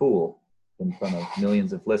look like a fool in front of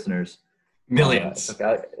millions of listeners. Millions.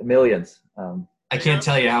 Millions. I can't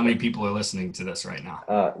tell you how many people are listening to this right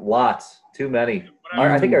now. Lots. Too many.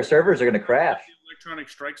 I think our servers are going to crash. Electronic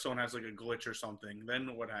strike zone has like a glitch or something.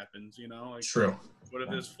 Then what happens? Like, true. What if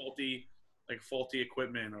there's faulty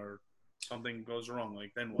equipment or something goes wrong?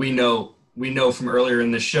 Like then what? We know from earlier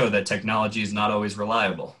in this show that technology is not always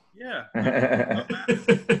reliable. Yeah.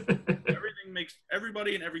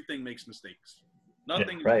 Everybody and everything makes mistakes.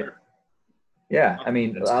 Nothing is perfect. Yeah, I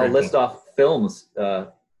mean, I'll list off films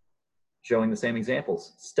showing the same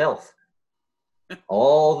examples. Stealth.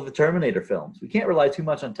 All of the Terminator films. We can't rely too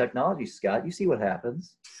much on technology, Scott. You see what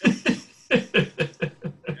happens. But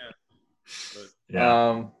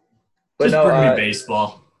just bring me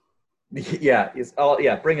baseball.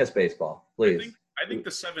 Bring us baseball, please. I think the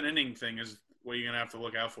 7-inning thing is what you're gonna have to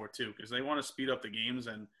look out for too, because they want to speed up the games,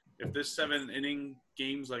 and if this 7-inning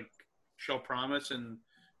games like show promise and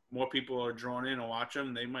more people are drawn in and watch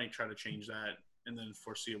them, they might try to change that in the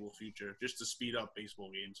foreseeable future just to speed up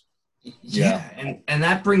baseball games. Yeah, and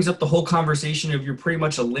that brings up the whole conversation of you're pretty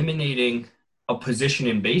much eliminating a position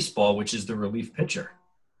in baseball, which is the relief pitcher.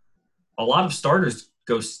 A lot of starters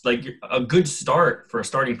like a good start for a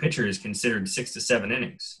starting pitcher is considered 6 to 7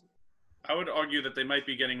 innings. I would argue that they might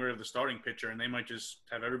be getting rid of the starting pitcher and they might just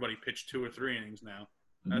have everybody pitch 2 or 3 innings now.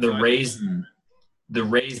 The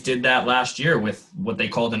Rays did that last year with what they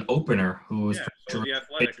called an opener, who was the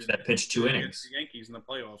Athletics that pitched 2 innings. The Yankees in the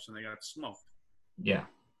playoffs and they got smoked. Yeah.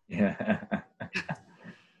 Yeah.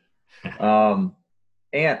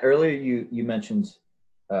 And earlier you mentioned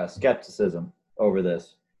skepticism over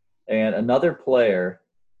this, and another player,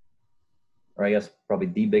 or I guess probably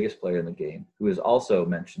the biggest player in the game, who has also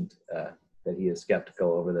mentioned that he is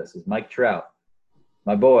skeptical over this, is Mike Trout,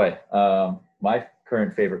 my boy, my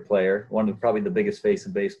current favorite player, one of probably the biggest face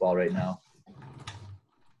in baseball right now.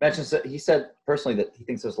 Mentions that he said personally that he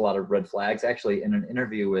thinks there's a lot of red flags. Actually, in an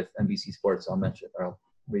interview with NBC Sports, I'll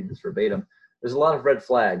read this verbatim. There's a lot of red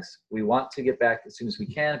flags. We want to get back as soon as we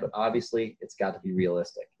can, but obviously it's got to be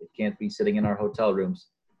realistic. It can't be sitting in our hotel rooms,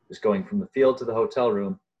 just going from the field to the hotel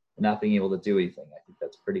room and not being able to do anything. I think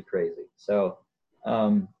that's pretty crazy. So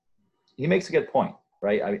he makes a good point,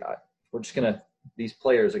 right? These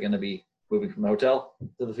players are going to be moving from the hotel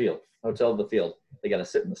to the field, hotel to the field. They got to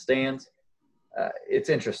sit in the stands. It's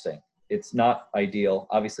interesting. it's not ideal.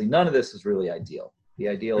 Obviously, none of this is really ideal. The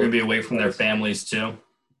ideal They're going to be away from their families too.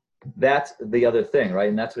 That's the other thing, right?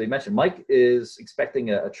 And that's what he mentioned. Mike is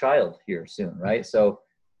expecting a child here soon, right? So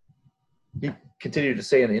he continued to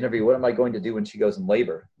say in the interview, what am I going to do when she goes in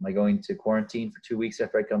labor? Am I going to quarantine for 2 weeks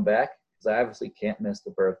after I come back? Because I obviously can't miss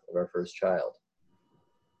the birth of our first child.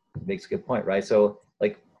 He makes a good point, right? So,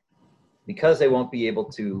 like, because they won't be able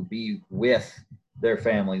to be with their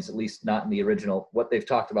families, at least not in the original, what they've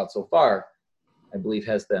talked about so far, I believe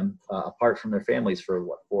has them apart from their families for,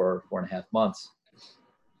 4.5 months.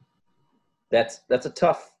 That's a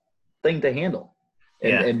tough thing to handle.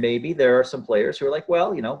 And maybe there are some players who are like,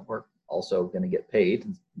 well, we're also going to get paid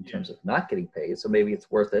in terms of not getting paid. So maybe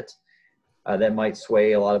it's worth it. That might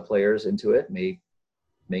sway a lot of players into it, may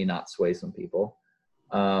not sway some people.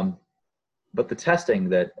 But the testing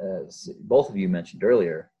that both of you mentioned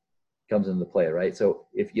earlier comes into play, right? So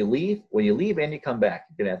when you leave and you come back,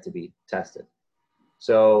 you're going to have to be tested.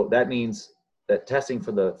 So that means that testing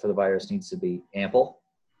for the virus needs to be ample.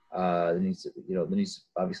 There needs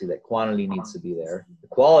obviously that quantity needs to be there. The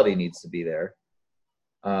quality needs to be there.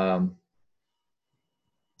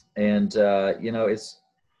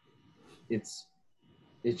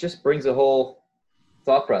 It just brings a whole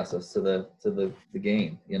thought process to the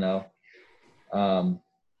game,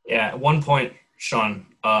 At one point, Sean,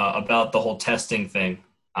 about the whole testing thing,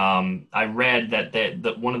 I read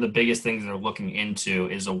that one of the biggest things they're looking into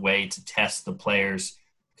is a way to test the players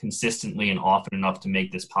consistently and often enough to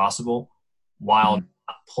make this possible while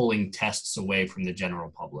not pulling tests away from the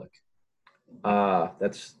general public.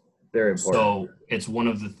 That's very important. So it's one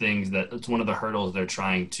of the hurdles they're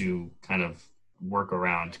trying to kind of work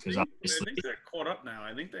around, because obviously I think they're caught up now.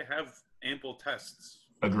 I think they have ample tests.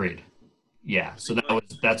 Agreed. Yeah, so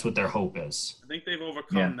that's what their hope is. I think they've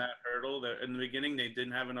overcome that hurdle. In the beginning, they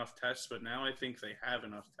didn't have enough tests, but now I think they have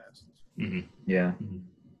enough tests. Mm-hmm. Yeah. Mm-hmm.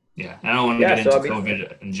 Yeah, I don't want to get into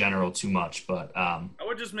COVID in general too much, but I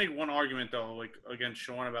would just make one argument though, like against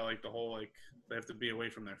Sean about like the whole they have to be away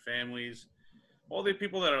from their families. All the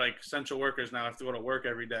people that are like essential workers now have to go to work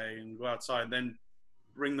every day and go outside, then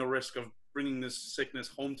bring the risk of bringing this sickness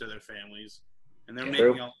home to their families, and they're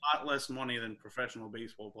making a lot less money than professional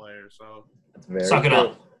baseball players. So suck it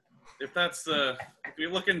up. If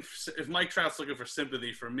Mike Trout's looking for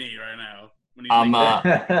sympathy from me right now, when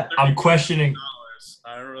I'm questioning.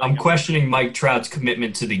 I'm questioning Mike Trout's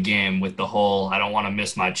commitment to the game with the whole I don't want to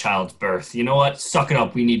miss my child's birth. You know what? Suck it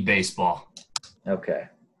up. We need baseball. Okay.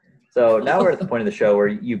 So now we're at the point of the show where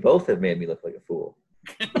you both have made me look like a fool.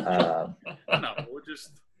 No, we're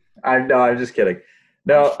just. I'm just kidding.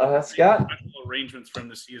 No, Scott. Arrangements for him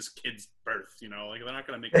to see his kid's birth. They're not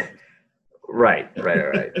going to make it. Right.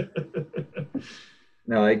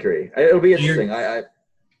 No, I agree. It'll be interesting.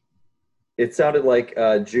 It sounded like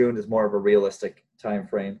June is more of a realistic time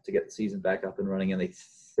frame to get the season back up and running, and they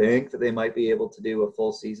think that they might be able to do a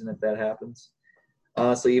full season if that happens.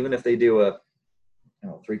 Honestly, even if they do a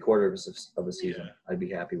 3/4 of a season, I'd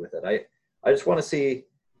be happy with it. I just want to see.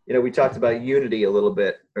 We talked about unity a little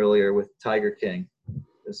bit earlier with Tiger King,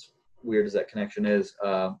 as weird as that connection is,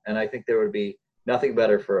 and I think there would be nothing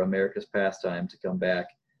better for America's pastime to come back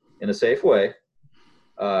in a safe way.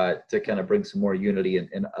 To kind of bring some more unity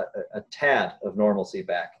and a tad of normalcy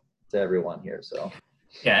back to everyone here. So,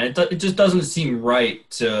 yeah, it just doesn't seem right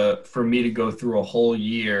for me to go through a whole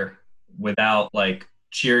year without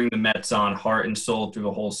cheering the Mets on heart and soul through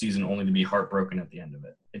the whole season, only to be heartbroken at the end of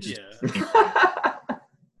it. It just it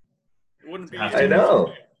wouldn't be. I know.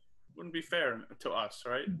 It wouldn't be fair to us,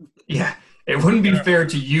 right? Yeah, it wouldn't be fair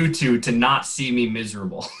to you two to not see me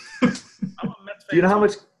miserable. I'm a Mets fan. Do you know how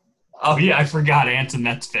much? Oh, yeah, I forgot Ant's a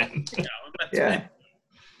Mets fan. Yeah, I'm a Mets fan.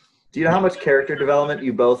 Do you know how much character development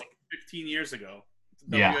you both... 15 years ago.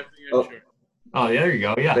 Yeah. Oh, there you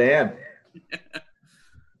go, yeah. Damn. Do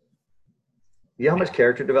you know how much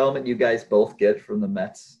character development you guys both get from the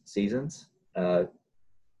Mets seasons?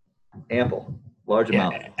 Ample. Large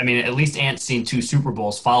amount. I mean, at least Ant's seen 2 Super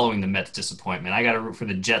Bowls following the Mets' disappointment. I got to root for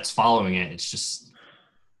the Jets following it. It's just...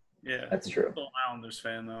 Yeah, that's true. I'm still an Islanders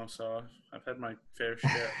fan though, so I've had my fair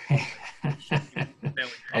share.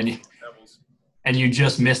 and you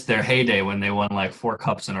just missed their heyday when they won 4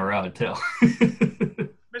 cups in a row too.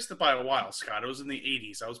 Missed it by a while, Scott. It was in the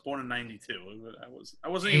 '80s. I was born in '92. I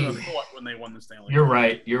wasn't even a thought when they won the Stanley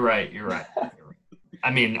Cup. You're right.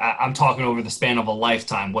 I mean, I'm talking over the span of a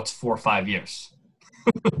lifetime. What's 4 or 5 years?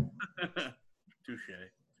 Touche.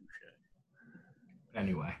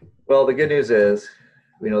 Anyway. Well, the good news is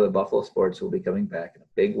we know that Buffalo sports will be coming back in a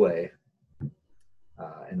big way.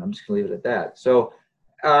 And I'm just going to leave it at that. So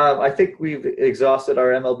I think we've exhausted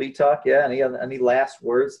our MLB talk. Yeah. Any last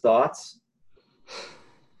words, thoughts?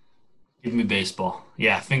 Give me baseball.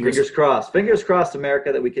 Yeah, Fingers crossed. Fingers crossed,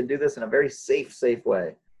 America, that we can do this in a very safe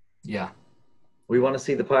way. Yeah. We want to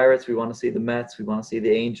see the Pirates. We want to see the Mets. We want to see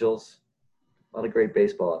the Angels. A lot of great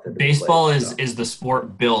baseball out there. Baseball is the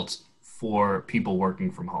sport built for people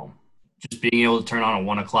working from home. Just being able to turn on a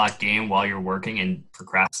 1:00 game while you're working and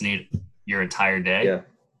procrastinate your entire day. Yeah.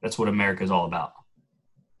 That's what America's all about.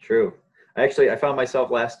 True. I found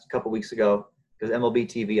myself last couple weeks ago, because MLB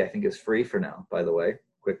TV I think is free for now, by the way.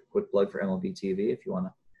 Quick plug for MLB TV. If you want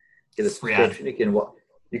to get a subscription, you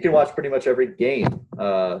can watch pretty much every game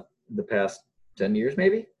the past 10 years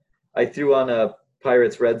maybe. I threw on a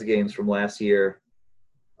Pirates Reds games from last year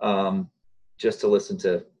just to listen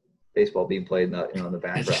to baseball being played in the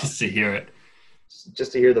background. Just to hear it.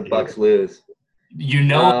 Just to hear the Bucks lose.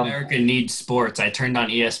 America needs sports. I turned on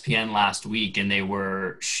ESPN last week, and they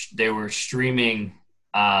were streaming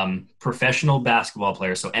professional basketball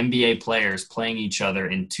players, so NBA players playing each other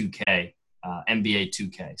in 2K, NBA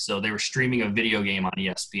 2K. So they were streaming a video game on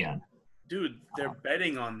ESPN. Dude, they're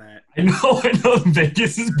betting on that. I know.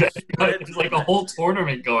 Vegas is betting on it. It's like a whole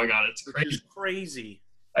tournament going on. It's crazy. It's crazy.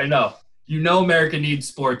 I know. America needs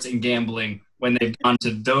sports and gambling when they've gone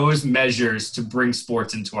to those measures to bring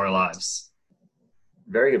sports into our lives.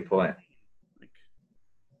 Very good point.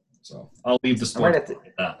 So I'll leave the sport at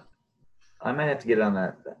that. I might have to get on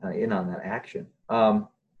that action. I'm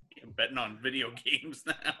betting on video games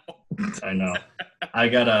now. I know. I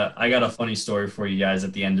got a funny story for you guys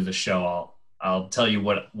at the end of the show. I'll tell you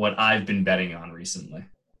what I've been betting on recently.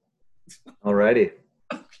 Alrighty.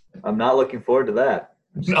 I'm not looking forward to that.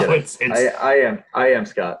 No, it's I am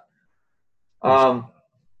Scott.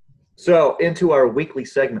 So into our weekly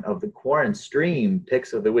segment of the Quarren Stream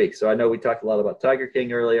Picks of the Week. So I know we talked a lot about Tiger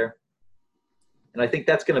King earlier, and I think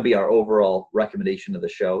that's going to be our overall recommendation of the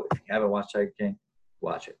show. If you haven't watched Tiger King,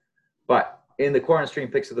 watch it. But in the Quarren Stream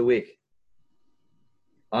Picks of the Week,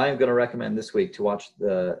 I'm going to recommend this week to watch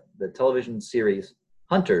the television series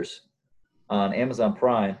Hunters on Amazon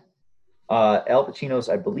Prime. Al Pacino's,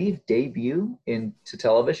 I believe, debut into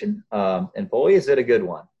television, and boy, is it a good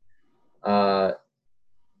one.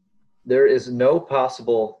 There is no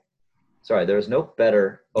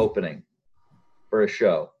better opening for a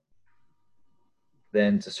show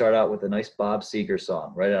than to start out with a nice Bob Seger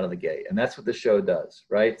song right out of the gate. And that's what the show does,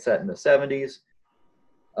 right? Set in the 70s,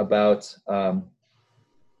 about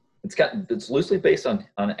it's loosely based on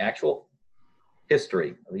actual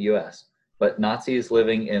history of the US, but Nazis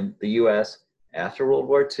living in the US after World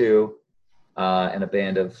War II, and a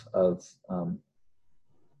band of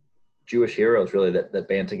Jewish heroes really that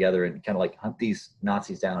band together and kind of like hunt these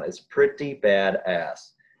Nazis down. It's pretty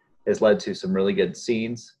badass. It's led to some really good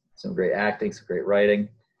scenes, some great acting, some great writing.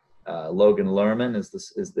 Logan Lerman is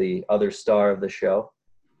the other star of the show.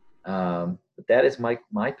 But that is my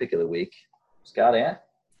pick of the week. Scott, Ant?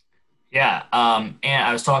 Yeah, and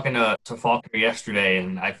I was talking to Faulkner yesterday,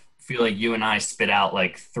 and I feel like you and I spit out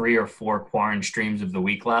like 3 or 4 Quarren Streams of the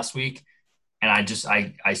week last week. And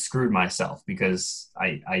I screwed myself because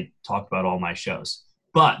I talked about all my shows.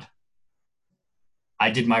 But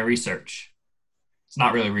I did my research. It's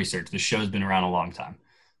not really research. The show's been around a long time.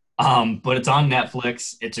 But it's on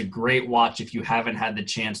Netflix. It's a great watch if you haven't had the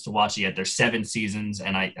chance to watch it yet. There's 7 seasons,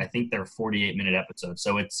 and I think they're 48-minute episodes.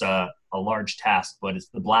 So it's a large task, but it's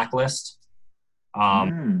The Blacklist.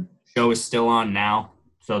 Show is still on now,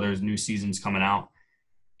 so there's new seasons coming out.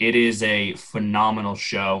 It is a phenomenal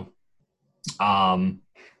show.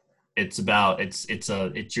 It's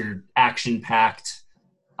your action-packed,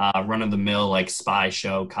 run-of-the-mill like spy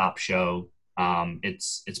show, cop show.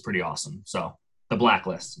 It's pretty awesome. So The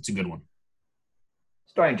Blacklist, it's a good one.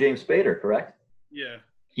 Starring James Spader, correct? Yeah.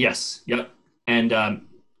 Yes. Yep. And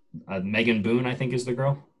Megan Boone, I think, is the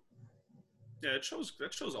girl. Yeah, that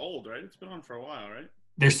show's old, right? It's been on for a while, right?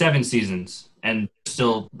 There's 7 seasons, and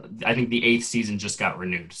still, I think the 8th season just got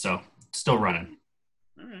renewed, so it's still running.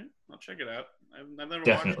 All right, I'll check it out. I've never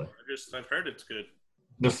Definitely. watched it. I've heard it's good.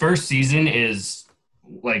 The first season is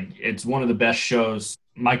it's one of the best shows.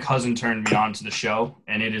 My cousin turned me on to the show,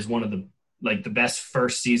 and it is one of the best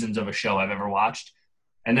first seasons of a show I've ever watched.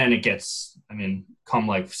 And then it gets,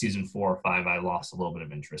 come season 4 or 5, I lost a little bit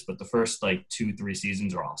of interest. But the first 2-3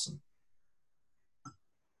 seasons are awesome.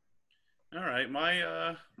 All right,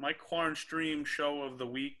 my Quarren Stream show of the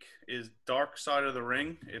week is Dark Side of the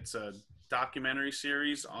Ring. It's a documentary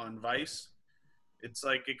series on Vice. It's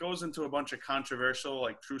it goes into a bunch of controversial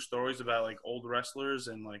true stories about old wrestlers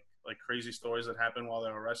and like crazy stories that happened while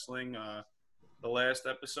they were wrestling. The last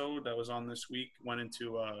episode that was on this week went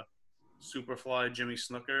into Superfly Jimmy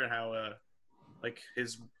Snooker, how like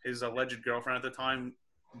his alleged girlfriend at the time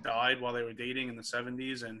died while they were dating in the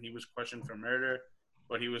 70s, and he was questioned for murder,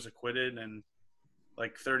 but he was acquitted. And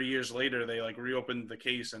like 30 years later, they like reopened the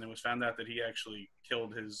case, and it was found out that he actually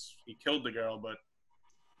killed the girl, but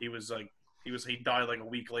he died like a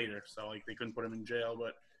week later, so like they couldn't put him in jail.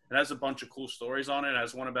 But it has a bunch of cool stories on it. It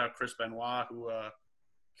has one about Chris Benoit, who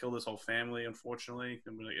killed his whole family, unfortunately.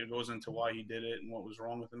 And it goes into why he did it and what was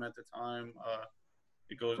wrong with him at the time.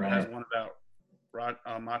 It has one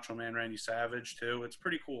about Macho Man Randy Savage too. It's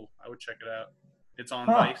pretty cool. I would check it out. It's on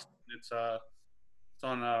Vice. It's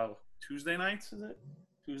on Tuesday nights. Is it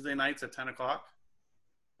Tuesday nights at 10:00?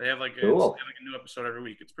 They have like, cool. They have like a new episode every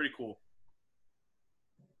week. It's pretty cool.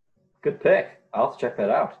 Good pick. I'll have to check that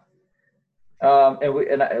out.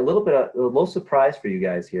 And a little surprise for you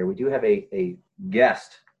guys here. We do have a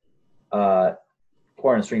guest corner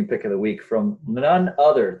stream pick of the week from none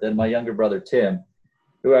other than my younger brother Tim,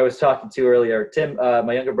 who I was talking to earlier. Tim,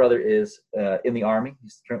 my younger brother, is in the Army.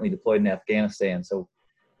 He's currently deployed in Afghanistan. So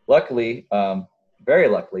luckily, very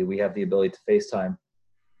luckily, we have the ability to FaceTime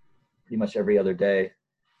pretty much every other day.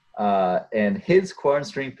 And his corner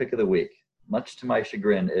stream pick of the week, much to my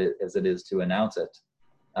chagrin as it is to announce it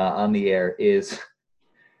on the air, is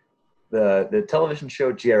the television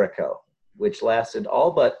show Jericho, which lasted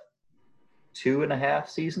all but 2.5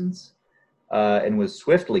 seasons and was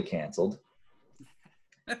swiftly canceled.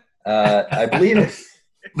 I believe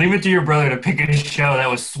Leave it to your brother to pick a show that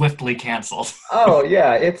was swiftly canceled. Oh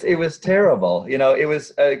yeah, it was terrible. It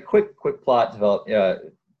was a quick plot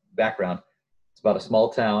background. It's about a small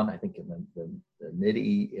town, I think in the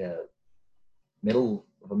middle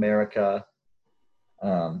of America.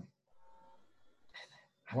 I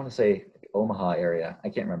want to say Omaha area. I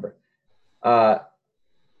can't remember.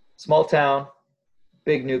 Small town,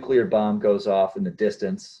 big nuclear bomb goes off in the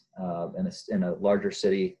distance in a larger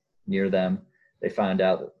city near them. They find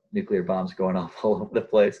out that nuclear bombs going off all over the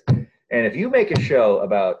place. And if you make a show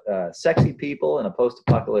about sexy people in a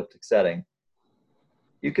post-apocalyptic setting,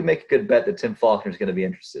 you can make a good bet that Tim Faulkner is going to be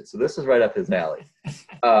interested. So this is right up his alley.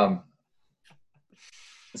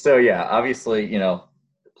 So yeah, obviously, the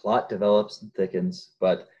plot develops and thickens,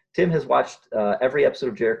 but Tim has watched every episode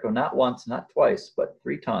of Jericho, not once, not twice, but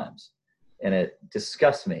 3 times. And it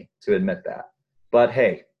disgusts me to admit that. But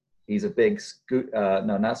hey, he's a big Scoot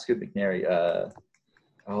McNairy.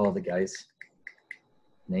 The guy's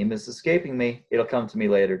name is escaping me. It'll come to me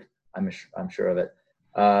later. I'm sure of it.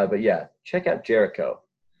 But yeah, check out Jericho,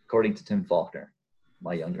 according to Tim Faulkner,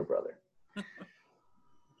 my younger brother.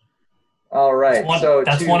 All right.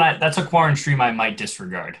 That's a quarantine stream I might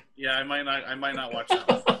disregard. Yeah, I might not watch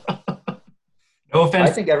that. No offense.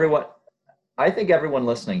 I think everyone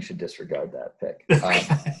listening should disregard that pick.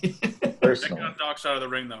 Personally. Check out Doc's Out of the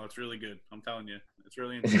Ring, though. It's really good. I'm telling you. It's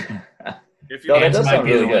really interesting. Ants might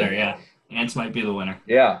be the winner, yeah. Ants might be the winner.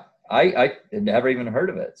 Yeah. I had never even heard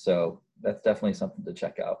of it, so that's definitely something to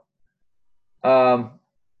check out.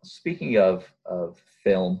 Speaking of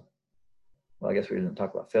film, well, I guess we didn't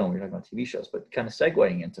talk about film. We were talking about TV shows, but kind of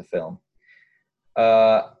segueing into film.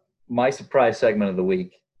 My surprise segment of the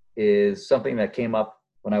week is something that came up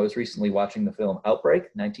when I was recently watching the film Outbreak,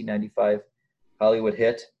 1995 Hollywood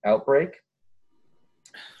hit Outbreak.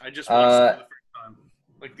 I just watched it for the first time,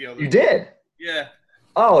 like the other. You did? Yeah.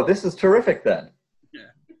 Oh, this is terrific then.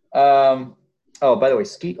 Yeah. By the way,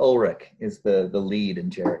 Skeet Ulrich is the lead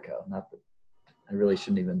in Jericho. I really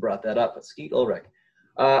shouldn't even brought that up, but Skeet Ulrich.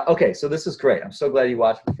 Okay, so this is great. I'm so glad you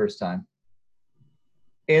watched it the first time.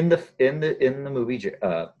 In the movie,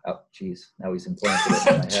 now he's implanted it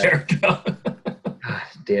in my head. Jericho. God,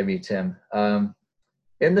 damn you, Tim.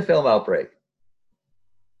 In the film Outbreak,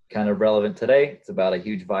 kind of relevant today. It's about a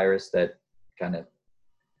huge virus that kind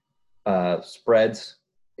of spreads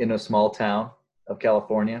in a small town of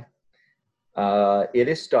California. It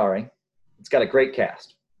is starring. It's got a great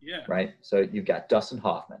cast. Yeah. Right. So you've got Dustin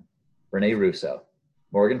Hoffman, Rene Russo,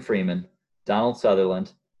 Morgan Freeman, Donald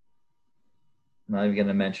Sutherland. I'm not even going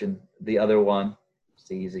to mention the other one.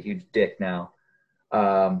 See, he's a huge dick now.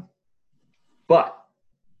 But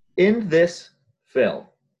in this film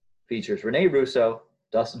features Rene Russo,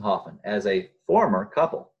 Dustin Hoffman as a former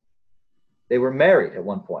couple. They were married at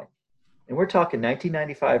one point. And we're talking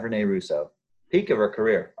 1995 Rene Russo, peak of her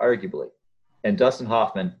career, arguably. And Dustin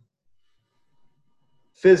Hoffman,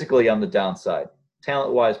 physically on the downside,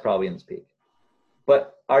 talent-wise probably in his peak.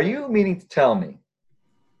 But are you meaning to tell me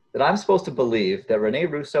that I'm supposed to believe that Rene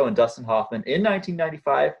Russo and Dustin Hoffman in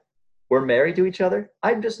 1995 were married to each other?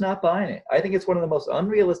 I'm just not buying it. I think it's one of the most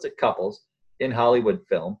unrealistic couples in Hollywood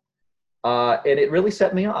film. And it really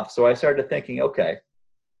set me off. So I started thinking, okay,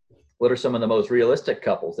 what are some of the most realistic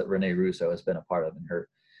couples that Rene Russo has been a part of in her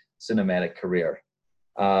cinematic career?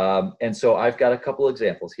 And so I've got a couple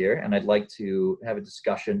examples here, and I'd like to have a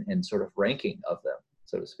discussion and sort of ranking of them,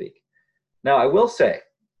 so to speak. Now, I will say,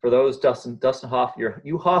 for those Dustin Hoffman,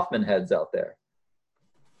 you Hoffman heads out there,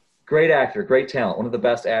 great actor, great talent, one of the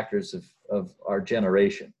best actors of our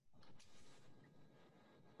generation.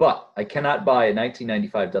 But I cannot buy a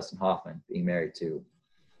 1995 Dustin Hoffman being married to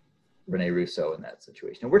Rene Russo in that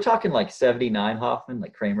situation. And we're talking like 79 Hoffman,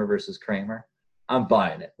 like Kramer versus Kramer. I'm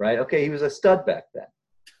buying it, right? Okay, he was a stud back then.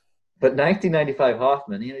 But 1995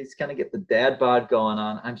 Hoffman, he's kind of get the dad bod going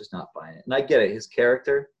on. I'm just not buying it. And I get it. His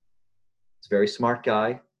character, he's a very smart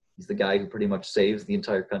guy. He's the guy who pretty much saves the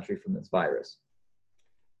entire country from this virus.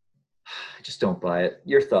 I just don't buy it.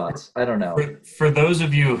 Your thoughts? I don't know. For those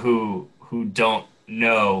of you who don't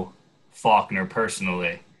know Faulkner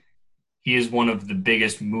personally, he is one of the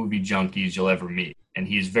biggest movie junkies you'll ever meet, and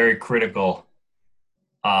he's very critical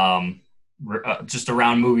just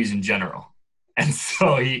around movies in general. And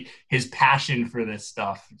so his passion for this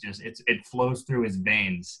stuff it flows through his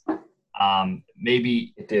veins,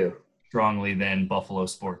 maybe it do strongly than Buffalo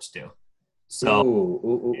sports do.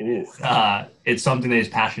 So it's something that he's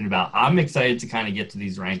passionate about. I'm excited to kind of get to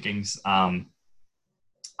these rankings.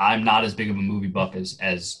 I'm not as big of a movie buff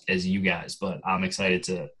as you guys, but I'm excited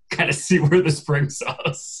to kind of see where this brings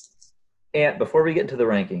us. And before we get into the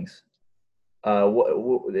rankings,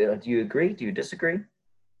 do you agree? Do you disagree?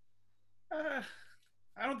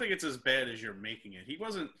 I don't think it's as bad as you're making it. He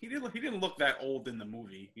didn't look that old in the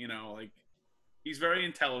movie. Like he's very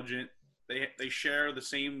intelligent. They share the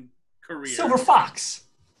same career. Silver Fox.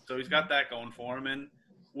 So he's got that going for him. And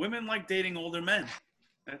women like dating older men.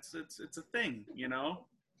 It's a thing,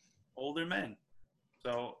 older men.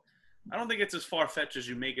 So I don't think it's as far-fetched as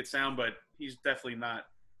you make it sound, but he's definitely not.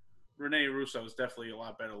 Rene Russo is definitely a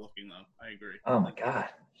lot better looking, though. I agree. Oh, my God.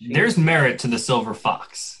 There's merit to the Silver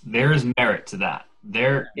Fox. There is merit to that.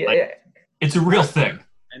 It's a real thing.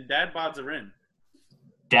 And dad bods are in.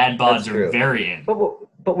 Dad bods are very in.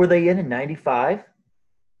 But were they in 95?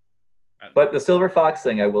 But the Silver Fox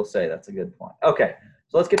thing, I will say, that's a good point. Okay,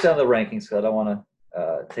 so let's get down to the rankings because I don't want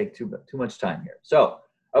to take too much time here. So,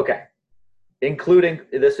 okay, including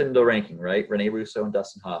this in the ranking, right? Rene Russo and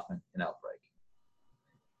Dustin Hoffman in Outbreak.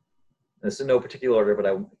 This is in no particular order, but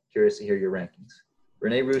I'm curious to hear your rankings.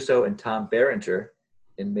 Rene Russo and Tom Berenger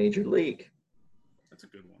in Major League. That's a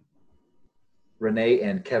good one. Rene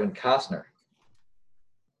and Kevin Costner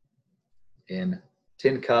in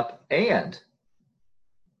Tin Cup and is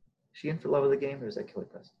she in For Love of the Game or is that Kelly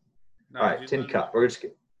Preston? No, all right, Tin Cup. We're just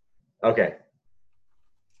okay.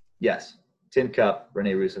 Yes, Tin Cup,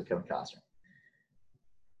 Rene Russo, Kevin Costner.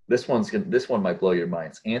 This one might blow your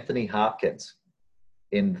minds. Anthony Hopkins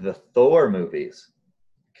in the Thor movies.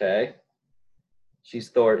 Okay, she's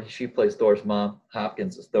Thor. She plays Thor's mom.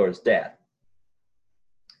 Hopkins is Thor's dad.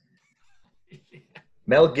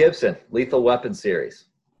 Mel Gibson, Lethal Weapon series.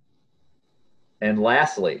 And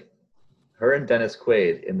lastly, her and Dennis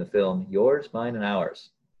Quaid in the film Yours, Mine, and Ours.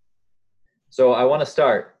 So I want to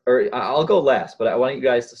start, or I'll go last, but I want you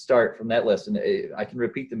guys to start from that list, and I can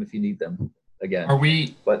repeat them if you need them again. Are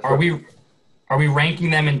we ranking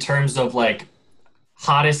them in terms of like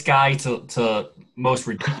hottest guy to most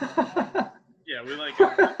ridiculous? Yeah, we like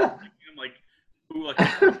who like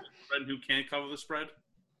the spread who can't cover the spread.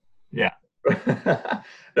 Yeah.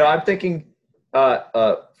 No, I'm thinking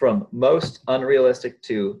from most unrealistic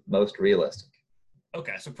to most realistic.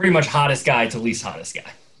 Okay, so pretty much hottest guy to least hottest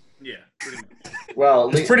guy. Yeah, pretty much. Well,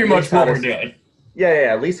 that's pretty much what we're doing.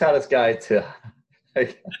 Yeah, least hottest guy to.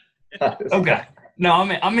 Okay, no,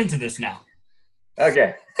 I'm into this now.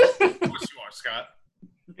 Okay. Of course you are, Scott.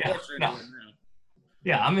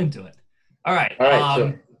 Yeah, I'm into it. All right.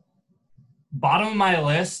 So bottom of my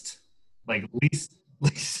list, like least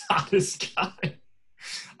hottest guy.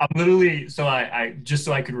 I'm literally I just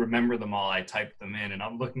so I could remember them all, I typed them in, and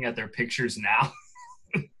I'm looking at their pictures now.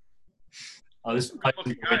 Oh, this is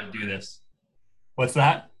probably the way to do this. What's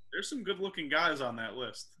that? There's some good-looking guys on that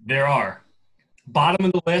list. There are. Bottom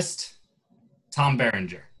of the list, Tom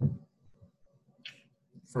Berenger.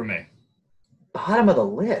 For me. Bottom of the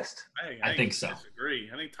list? I think so. I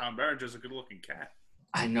disagree. I think Tom Berenger's a good-looking cat.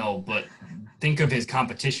 I know, but think of his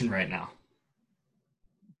competition right now.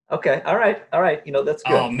 Okay, all right. That's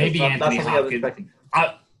good. Oh, maybe that's Anthony not Hopkins. I was expecting.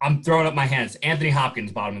 I'm throwing up my hands. Anthony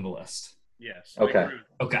Hopkins, bottom of the list. Yes.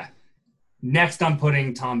 Okay. Next, I'm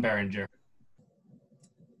putting Tom Berenger.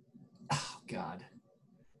 Oh, God.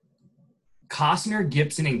 Costner,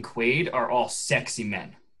 Gibson, and Quaid are all sexy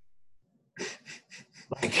men.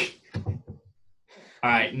 All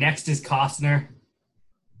right, next is Costner.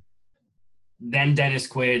 then Dennis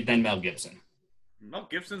Quaid, then Mel Gibson. Mel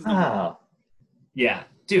Gibson's number one. Oh, Yeah,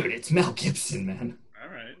 dude, it's Mel Gibson, man. All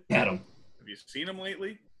right. Get him. Have you seen him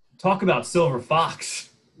lately? Talk about Silver Fox.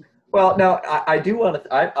 well, now I do want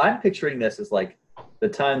to. I'm picturing this as like the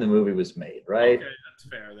time the movie was made, right? Okay, that's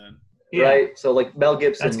fair then. Yeah. Right. So like Mel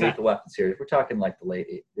Gibson, That's Lethal Weapon series. We're talking like the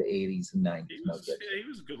 80s and 90s. Mel Gibson. He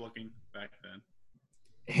was good looking back then.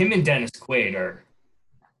 Him and Dennis Quaid are,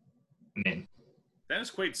 I mean,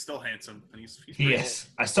 Dennis Quaid's still handsome. And he's he pretty is.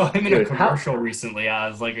 I saw him in a Dude, how- commercial recently. I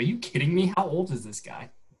was like, are you kidding me? How old is this guy?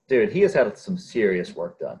 Dude, he has had some serious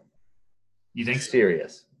work done. You think?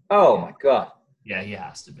 Serious. Oh my god. Yeah, he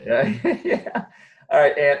has to be. Yeah. Yeah. All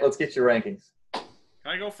right, Ant. Let's get your rankings. Can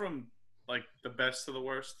I go from like the best to the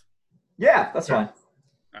worst? Yeah, that's fine.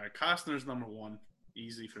 All right, Costner's number one.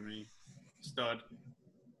 Easy for me. Stud.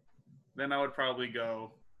 Then I would probably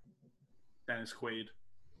go Dennis Quaid.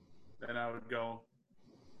 Then I would go.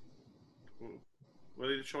 Ooh, what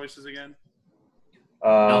are the choices again?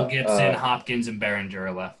 Mel Gibson, Hopkins, and Berenger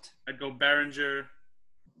are left. I'd go Berenger,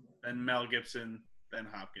 then Mel Gibson, then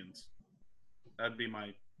Hopkins. That'd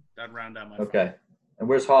round out my Okay. And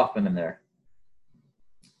where's Hoffman in there?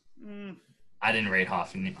 five. I didn't rate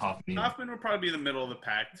Hoffman either. Hoffman would probably be in the middle of the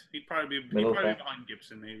pack. He'd probably be Middle of the pack. behind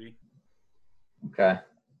Gibson, maybe. Okay.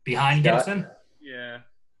 Behind Scott? Gibson? Yeah.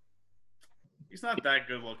 He's not that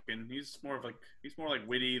good looking. He's more like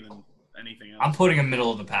witty than anything else. I'm putting him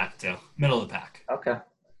middle of the pack, too. Middle of the pack. Okay.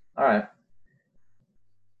 All right.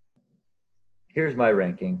 Here's my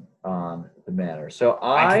ranking on the matter. So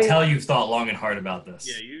I can tell you've thought long and hard about this.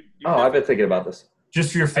 Yeah, you I've been thinking about this.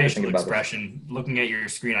 Just for your facial thinking about this. expression, looking at your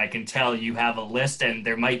screen, I can tell you have a list, and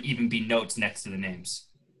there might even be notes next to the names.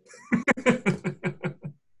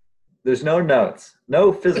 There's no notes.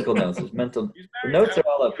 No physical notes. There's mental. The notes are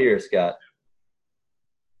all up here, Scott.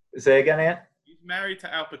 Say again, Ant? He's married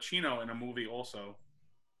to Al Pacino in a movie also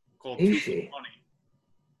called Is Two she? for Money.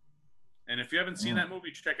 And if you haven't seen that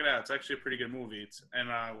movie, check it out. It's actually a pretty good movie. And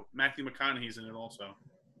Matthew McConaughey's in it also.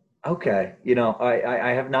 Okay. You know,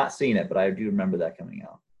 I have not seen it, but I do remember that coming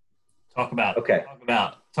out. Talk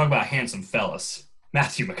about handsome fellas.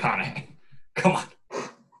 Matthew McConaughey. Come on.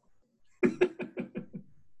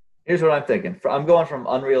 Here's what I'm thinking. I'm going from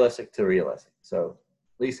unrealistic to realistic. So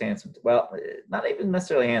at least handsome. Well, not even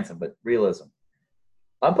necessarily handsome, but realism.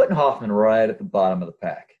 I'm putting Hoffman right at the bottom of the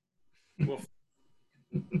pack. Woof.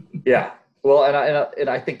 Yeah. Well, and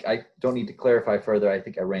I think I don't need to clarify further. I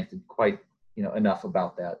think I ranted quite enough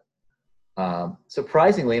about that.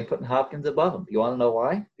 Surprisingly, I'm putting Hopkins above him. You want to know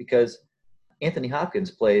why? Because Anthony Hopkins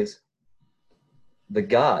plays the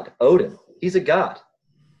god, Odin. He's a god,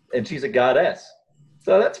 and she's a goddess.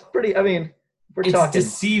 So that's pretty. I mean, we're It's talking.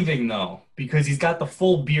 deceiving though, because he's got the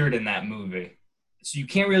full beard in that movie, so you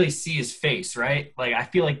can't really see his face, right? Like I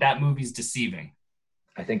feel like that movie's deceiving.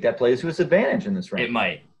 I think that plays to his advantage in this range. It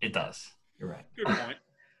might. It does. You're right. Good point.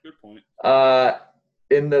 Good point.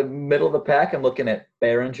 In the middle of the pack, I'm looking at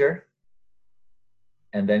Berenger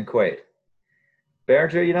and then Quaid.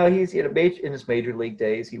 Berenger, he's in his major league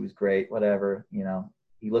days. He was great, whatever.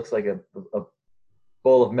 He looks like a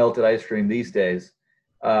bowl of melted ice cream these days.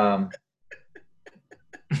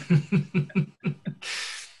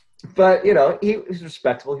 But, he was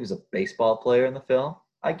respectable. He was a baseball player in the film.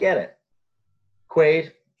 I get it.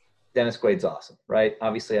 Quaid, Dennis Quaid's awesome, right?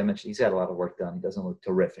 Obviously, I mentioned he's had a lot of work done. He doesn't look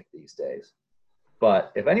terrific these days.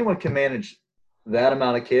 But if anyone can manage that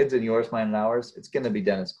amount of kids in Yours, Mine, and Ours, it's going to be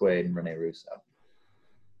Dennis Quaid and Rene Russo.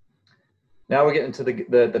 Now we're getting to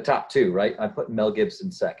the top two, right? I'm putting Mel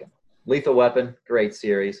Gibson second. Lethal Weapon, great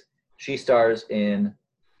series. She stars in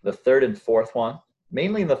the third and fourth one,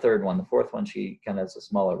 mainly in the third one. The fourth one, she kind of has a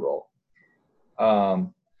smaller role.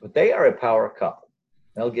 But they are a power couple.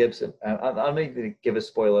 Mel Gibson. I'm going to give a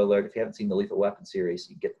spoiler alert. If you haven't seen the Lethal Weapon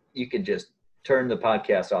series, you can just turn the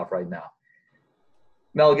podcast off right now.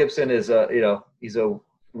 Mel Gibson is he's a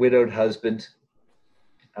widowed husband,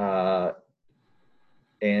 and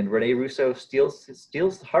Rene Russo steals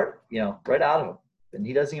the heart, right out of him, and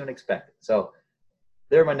he doesn't even expect it. So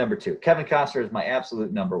they're my number two. Kevin Costner is my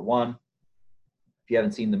absolute number one. If you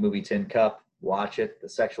haven't seen the movie Tin Cup, watch it. The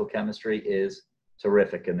sexual chemistry is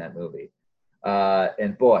terrific in that movie.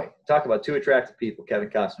 And boy, talk about two attractive people, Kevin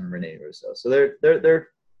Costner and Rene Russo. So they're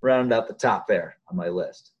rounding out the top there on my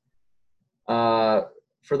list.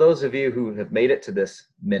 For those of you who have made it to this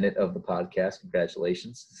minute of the podcast,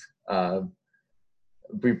 congratulations.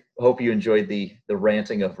 We hope you enjoyed the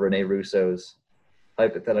ranting of Rene Russo's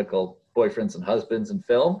hypothetical boyfriends and husbands in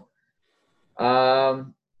film.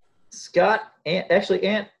 Scott,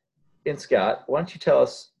 Ant, and Scott, why don't you tell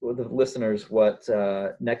us, with the listeners, what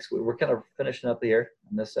next week, we're kind of finishing up here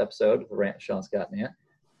in this episode with the Rant with Sean, Scott, and Ant.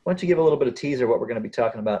 Why don't you give a little bit of teaser what we're going to be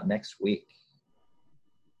talking about next week?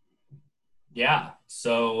 Yeah.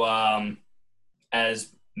 So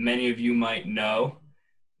as many of you might know,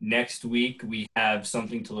 next week we have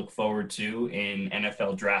something to look forward to in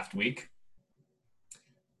NFL Draft Week.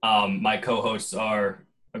 My co-hosts are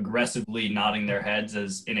aggressively nodding their heads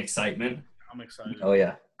as in excitement. I'm excited. Oh,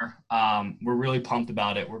 yeah. We're really pumped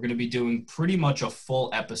about it. We're going to be doing pretty much a full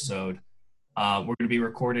episode. We're going to be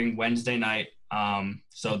recording Wednesday night,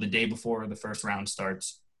 so the day before the first round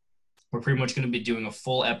starts. We're pretty much going to be doing a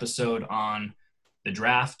full episode on the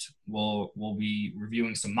draft. We'll be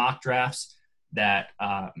reviewing some mock drafts that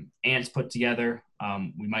Ant's put together.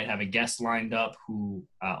 We might have a guest lined up who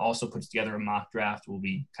also puts together a mock draft. We'll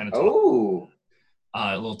be kind of talking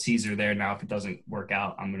a little teaser there. Now, if it doesn't work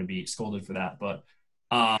out, I'm going to be scolded for that. But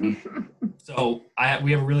so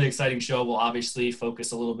we have a really exciting show. We'll obviously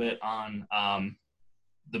focus a little bit on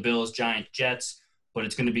the Bills, Giants, Jets, but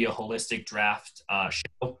it's going to be a holistic draft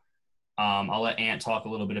show. I'll let Ant talk a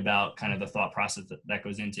little bit about kind of the thought process that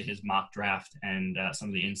goes into his mock draft and some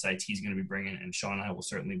of the insights he's going to be bringing. And Sean and I will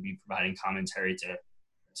certainly be providing commentary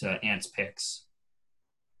to Ant's picks.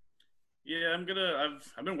 Yeah,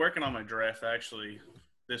 I've been working on my draft actually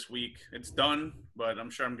this week. It's done, but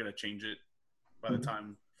I'm sure I'm gonna change it by the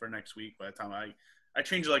time for next week. By the time I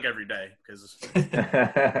change it like every day because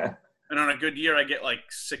and on a good year I get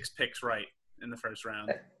like 6 picks right in the first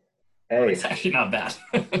round. Hey, It's actually not bad.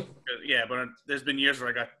 Yeah, but there's been years where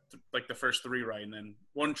I got like the first 3 right, and then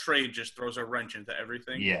one trade just throws a wrench into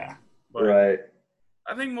everything. Yeah. But right.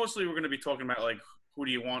 I think mostly we're going to be talking about like who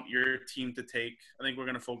do you want your team to take. I think we're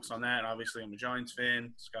going to focus on that. Obviously, I'm a Giants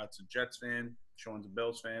fan. Scott's a Jets fan. Sean's a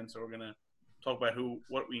Bills fan. So we're going to talk about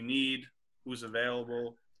what we need, who's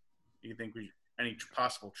available. Do you think any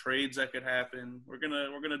possible trades that could happen? We're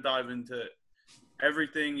gonna dive into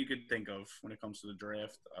everything you could think of when it comes to the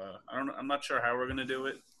draft. I'm not sure how we're gonna do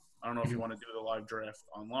it. I don't know if you want to do the live draft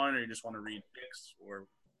online or you just want to read picks, or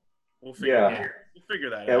we'll figure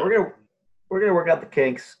that out. We're gonna work out the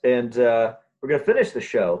kinks, and we're gonna finish the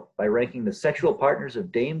show by ranking the sexual partners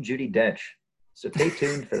of Dame Judi Dench. So stay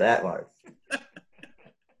tuned for that, Mark.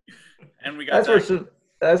 And we got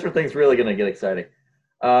that's where things really gonna get exciting.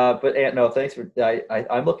 But Ant, no, thanks for.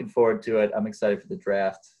 I'm looking forward to it. I'm excited for the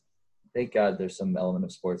draft. Thank God there's some element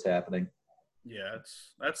of sports happening. Yeah,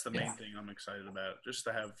 that's the main thing I'm excited about. Just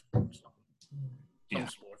to have some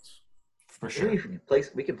sports. For sure.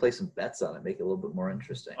 We can play some bets on it, make it a little bit more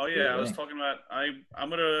interesting. Oh yeah, I was talking about. I'm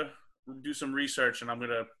gonna do some research and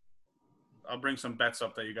I'll bring some bets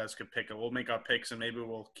up that you guys could pick. We'll make our picks and maybe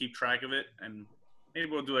we'll keep track of it, and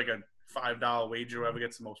maybe we'll do like a $5 wager. Whoever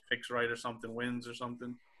gets the most picks right or something wins or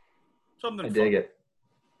something. Something. I fun. dig it.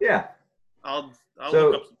 Yeah. I'll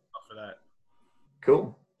look up some stuff for that.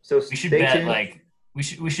 Cool. So we should bet tuned. Like we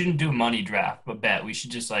shouldn't do money draft, but bet we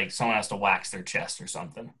should just like someone has to wax their chest or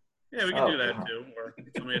something. Yeah, we can do that too. Or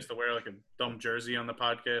somebody has to wear like a dumb jersey on the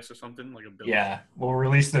podcast or something, like a Bills. Yeah, we'll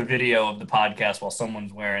release the video of the podcast while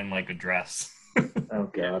someone's wearing like a dress. Oh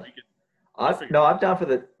God. Yeah, I'm down for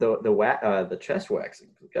the chest waxing.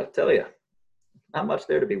 Got to tell you, not much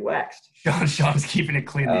there to be waxed. Sean's keeping it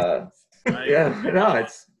clean. I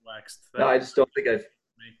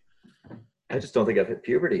just don't think I've hit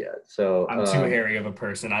puberty yet. So I'm too hairy of a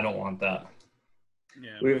person. I don't want that.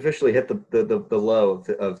 Yeah, we've officially hit the low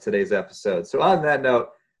of today's episode. So on that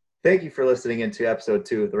note, thank you for listening into episode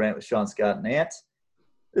 2 of the Rant with Sean, Scott, and Ant.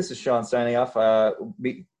 This is Sean signing off.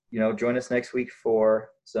 Join us next week for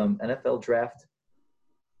some NFL draft,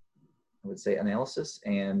 I would say, analysis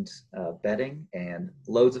and betting and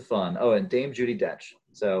loads of fun. Oh, and Dame Judi Dench.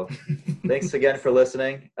 So thanks again for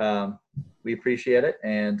listening. We appreciate it,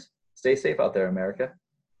 and stay safe out there, America.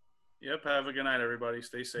 Yep. Have a good night, everybody.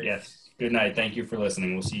 Stay safe. Yes. Good night. Thank you for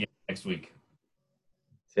listening. We'll see you next week.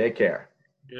 Take care.